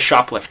fight a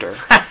shoplifter.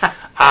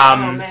 Oh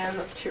man,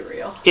 that's too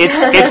real.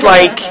 It's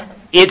like,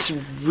 it's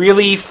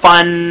really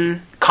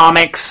fun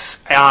comics.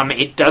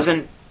 It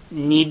doesn't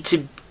need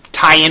to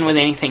tie in with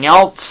anything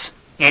else,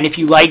 and if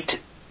you liked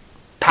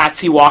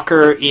Patsy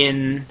Walker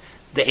in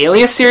the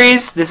Alias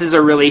series, this is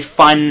a really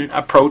fun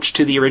approach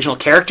to the original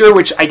character,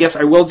 which I guess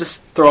I will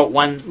just throw out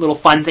one little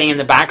fun thing in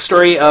the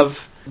backstory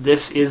of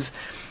this is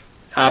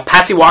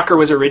Patsy Walker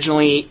was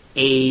originally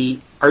a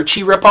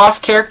Archie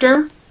ripoff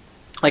character,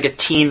 like a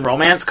teen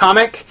romance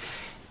comic,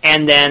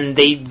 and then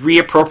they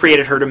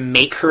reappropriated her to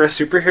make her a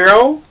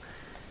superhero.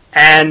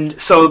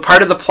 And so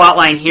part of the plot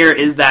line here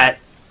is that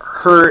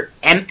her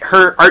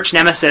arch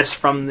nemesis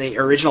from the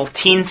original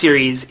teen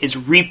series is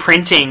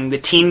reprinting the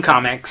teen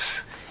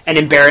comics and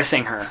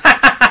embarrassing her.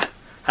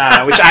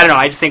 Which, I don't know,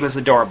 I just think was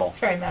adorable. It's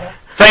very meta.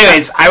 So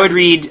anyways, I would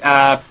read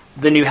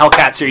the new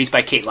Hellcat series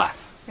by Kate Leff.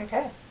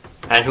 Okay.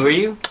 And who are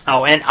you?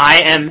 Oh,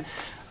 and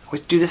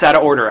let's do this out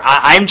of order.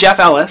 I'm Jeff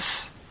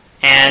Ellis,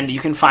 and you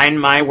can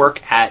find my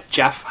work at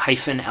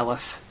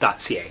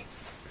jeff-ellis.ca.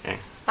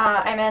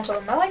 I'm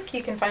Angela Melick.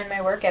 You can find my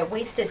work at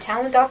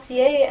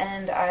wastedtalent.ca,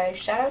 and I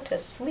shout out to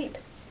Sleep.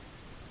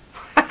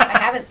 I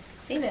haven't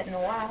seen it in a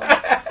while.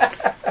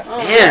 Oh,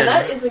 Man.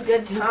 that is a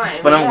good time.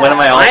 One of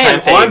my I all-time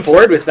am faves. on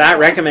board with that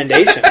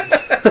recommendation.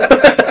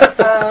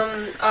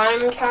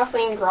 I'm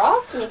Kathleen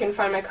Gross, and you can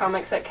find my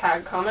comics at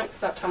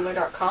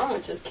cagcomics.tumblr.com,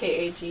 which is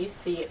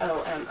KAGCOMIX.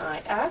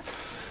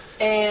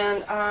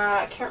 And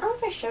I can't remember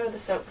if I shouted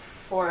this out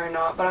before or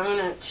not, but I'm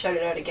going to shout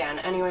it out again.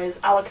 Anyways,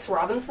 Alex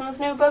Robinson's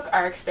new book,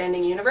 Our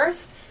Expanding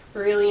Universe.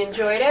 Really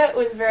enjoyed it.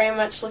 Was very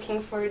much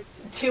looking forward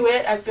to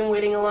it. I've been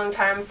waiting a long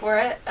time for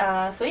it.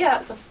 So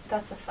yeah,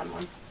 that's a fun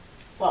one.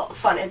 Well,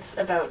 fun. It's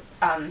about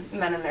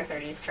men in their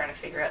 30s trying to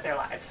figure out their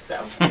lives.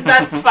 So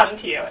that's fun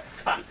to you. It's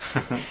fun.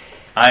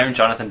 I'm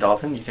Jonathan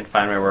Dalton. You can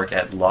find my work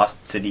at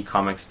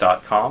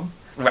lostcitycomics.com.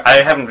 I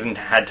haven't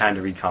had time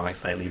to read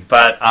comics lately,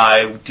 but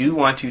I do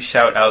want to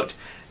shout out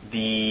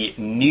the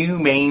new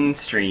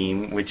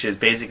mainstream, which is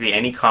basically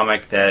any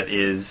comic that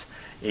is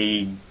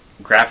a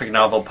graphic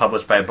novel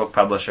published by a book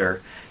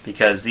publisher,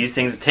 because these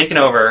things have taken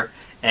over,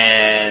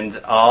 and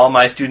all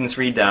my students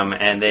read them,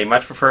 and they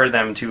much prefer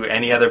them to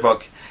any other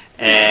book,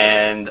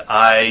 and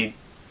I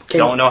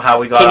don't know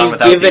how we got on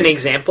without these. Can you give an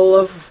example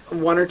of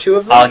one or two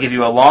of them? I'll give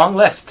you a long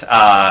list.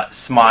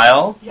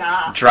 Smile,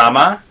 Yeah.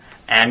 Drama,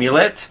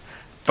 Amulet,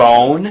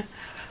 Bone.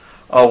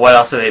 Oh, what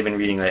else have they been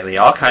reading lately?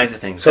 All kinds of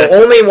things. So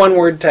only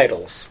one-word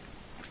titles.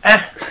 They're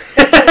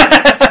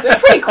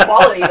pretty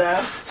quality,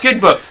 though.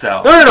 Good books,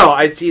 though. No.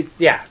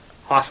 Yeah,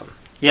 awesome.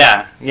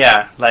 Yeah.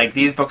 Like,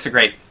 these books are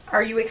great.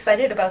 Are you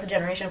excited about the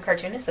generation of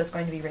cartoonists that's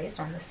going to be raised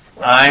on this?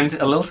 I'm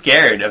a little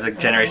scared of the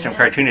generation of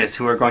cartoonists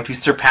who are going to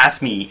surpass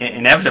me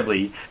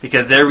inevitably,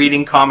 because they're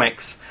reading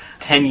comics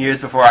 10 years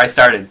before I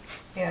started.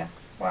 Yeah.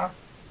 Wow.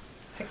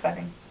 It's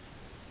exciting.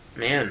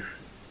 Man,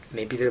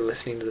 maybe they're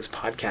listening to this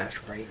podcast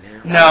right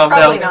now. No,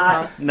 Probably they'll-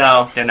 not.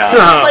 No, they're not.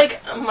 Just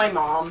like my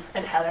mom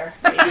and Heather.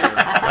 Maybe.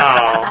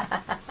 Oh.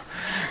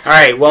 All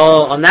right,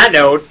 well, on that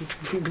note,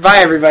 goodbye,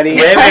 everybody.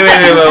 Wait,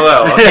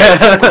 whoa.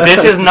 Okay.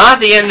 This is not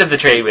the end of the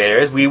Trade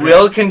Waiters. We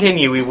will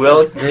continue. We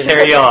will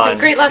carry on.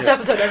 Great last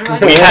episode, everyone.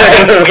 We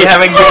haven't given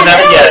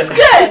up That's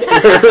yet. good.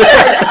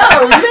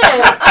 Oh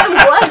man, I'm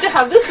glad to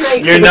have this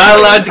night. You're not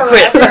allowed to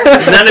quit.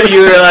 None of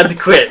you are allowed to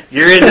quit.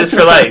 You're in this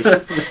for life.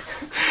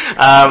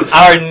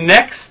 Our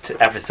next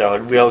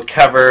episode, we'll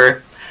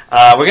cover...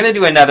 we're going to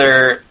do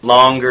another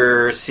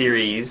longer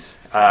series,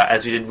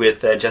 as we did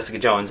with Jessica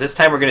Jones. This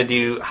time we're going to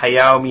do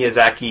Hayao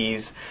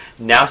Miyazaki's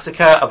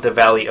Nausicaa of the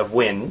Valley of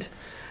Wind.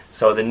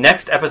 So the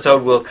next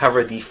episode will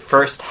cover the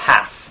first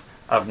half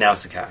of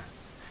Nausicaa.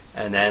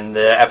 And then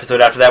the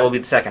episode after that will be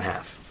the second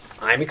half.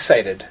 I'm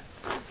excited.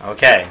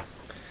 Okay.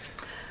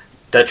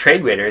 The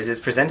Trade Waiters is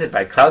presented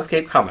by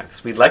Cloudscape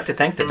Comics. We'd like to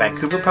thank the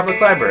Vancouver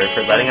Public Library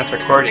for letting us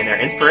record in their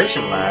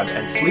Inspiration Lab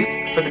and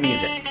Sleuth for the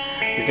music.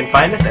 You can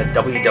find us at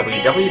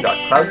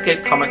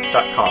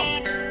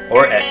www.cloudscapecomics.com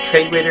or at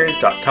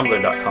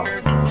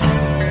tradewaiters.tumblr.com.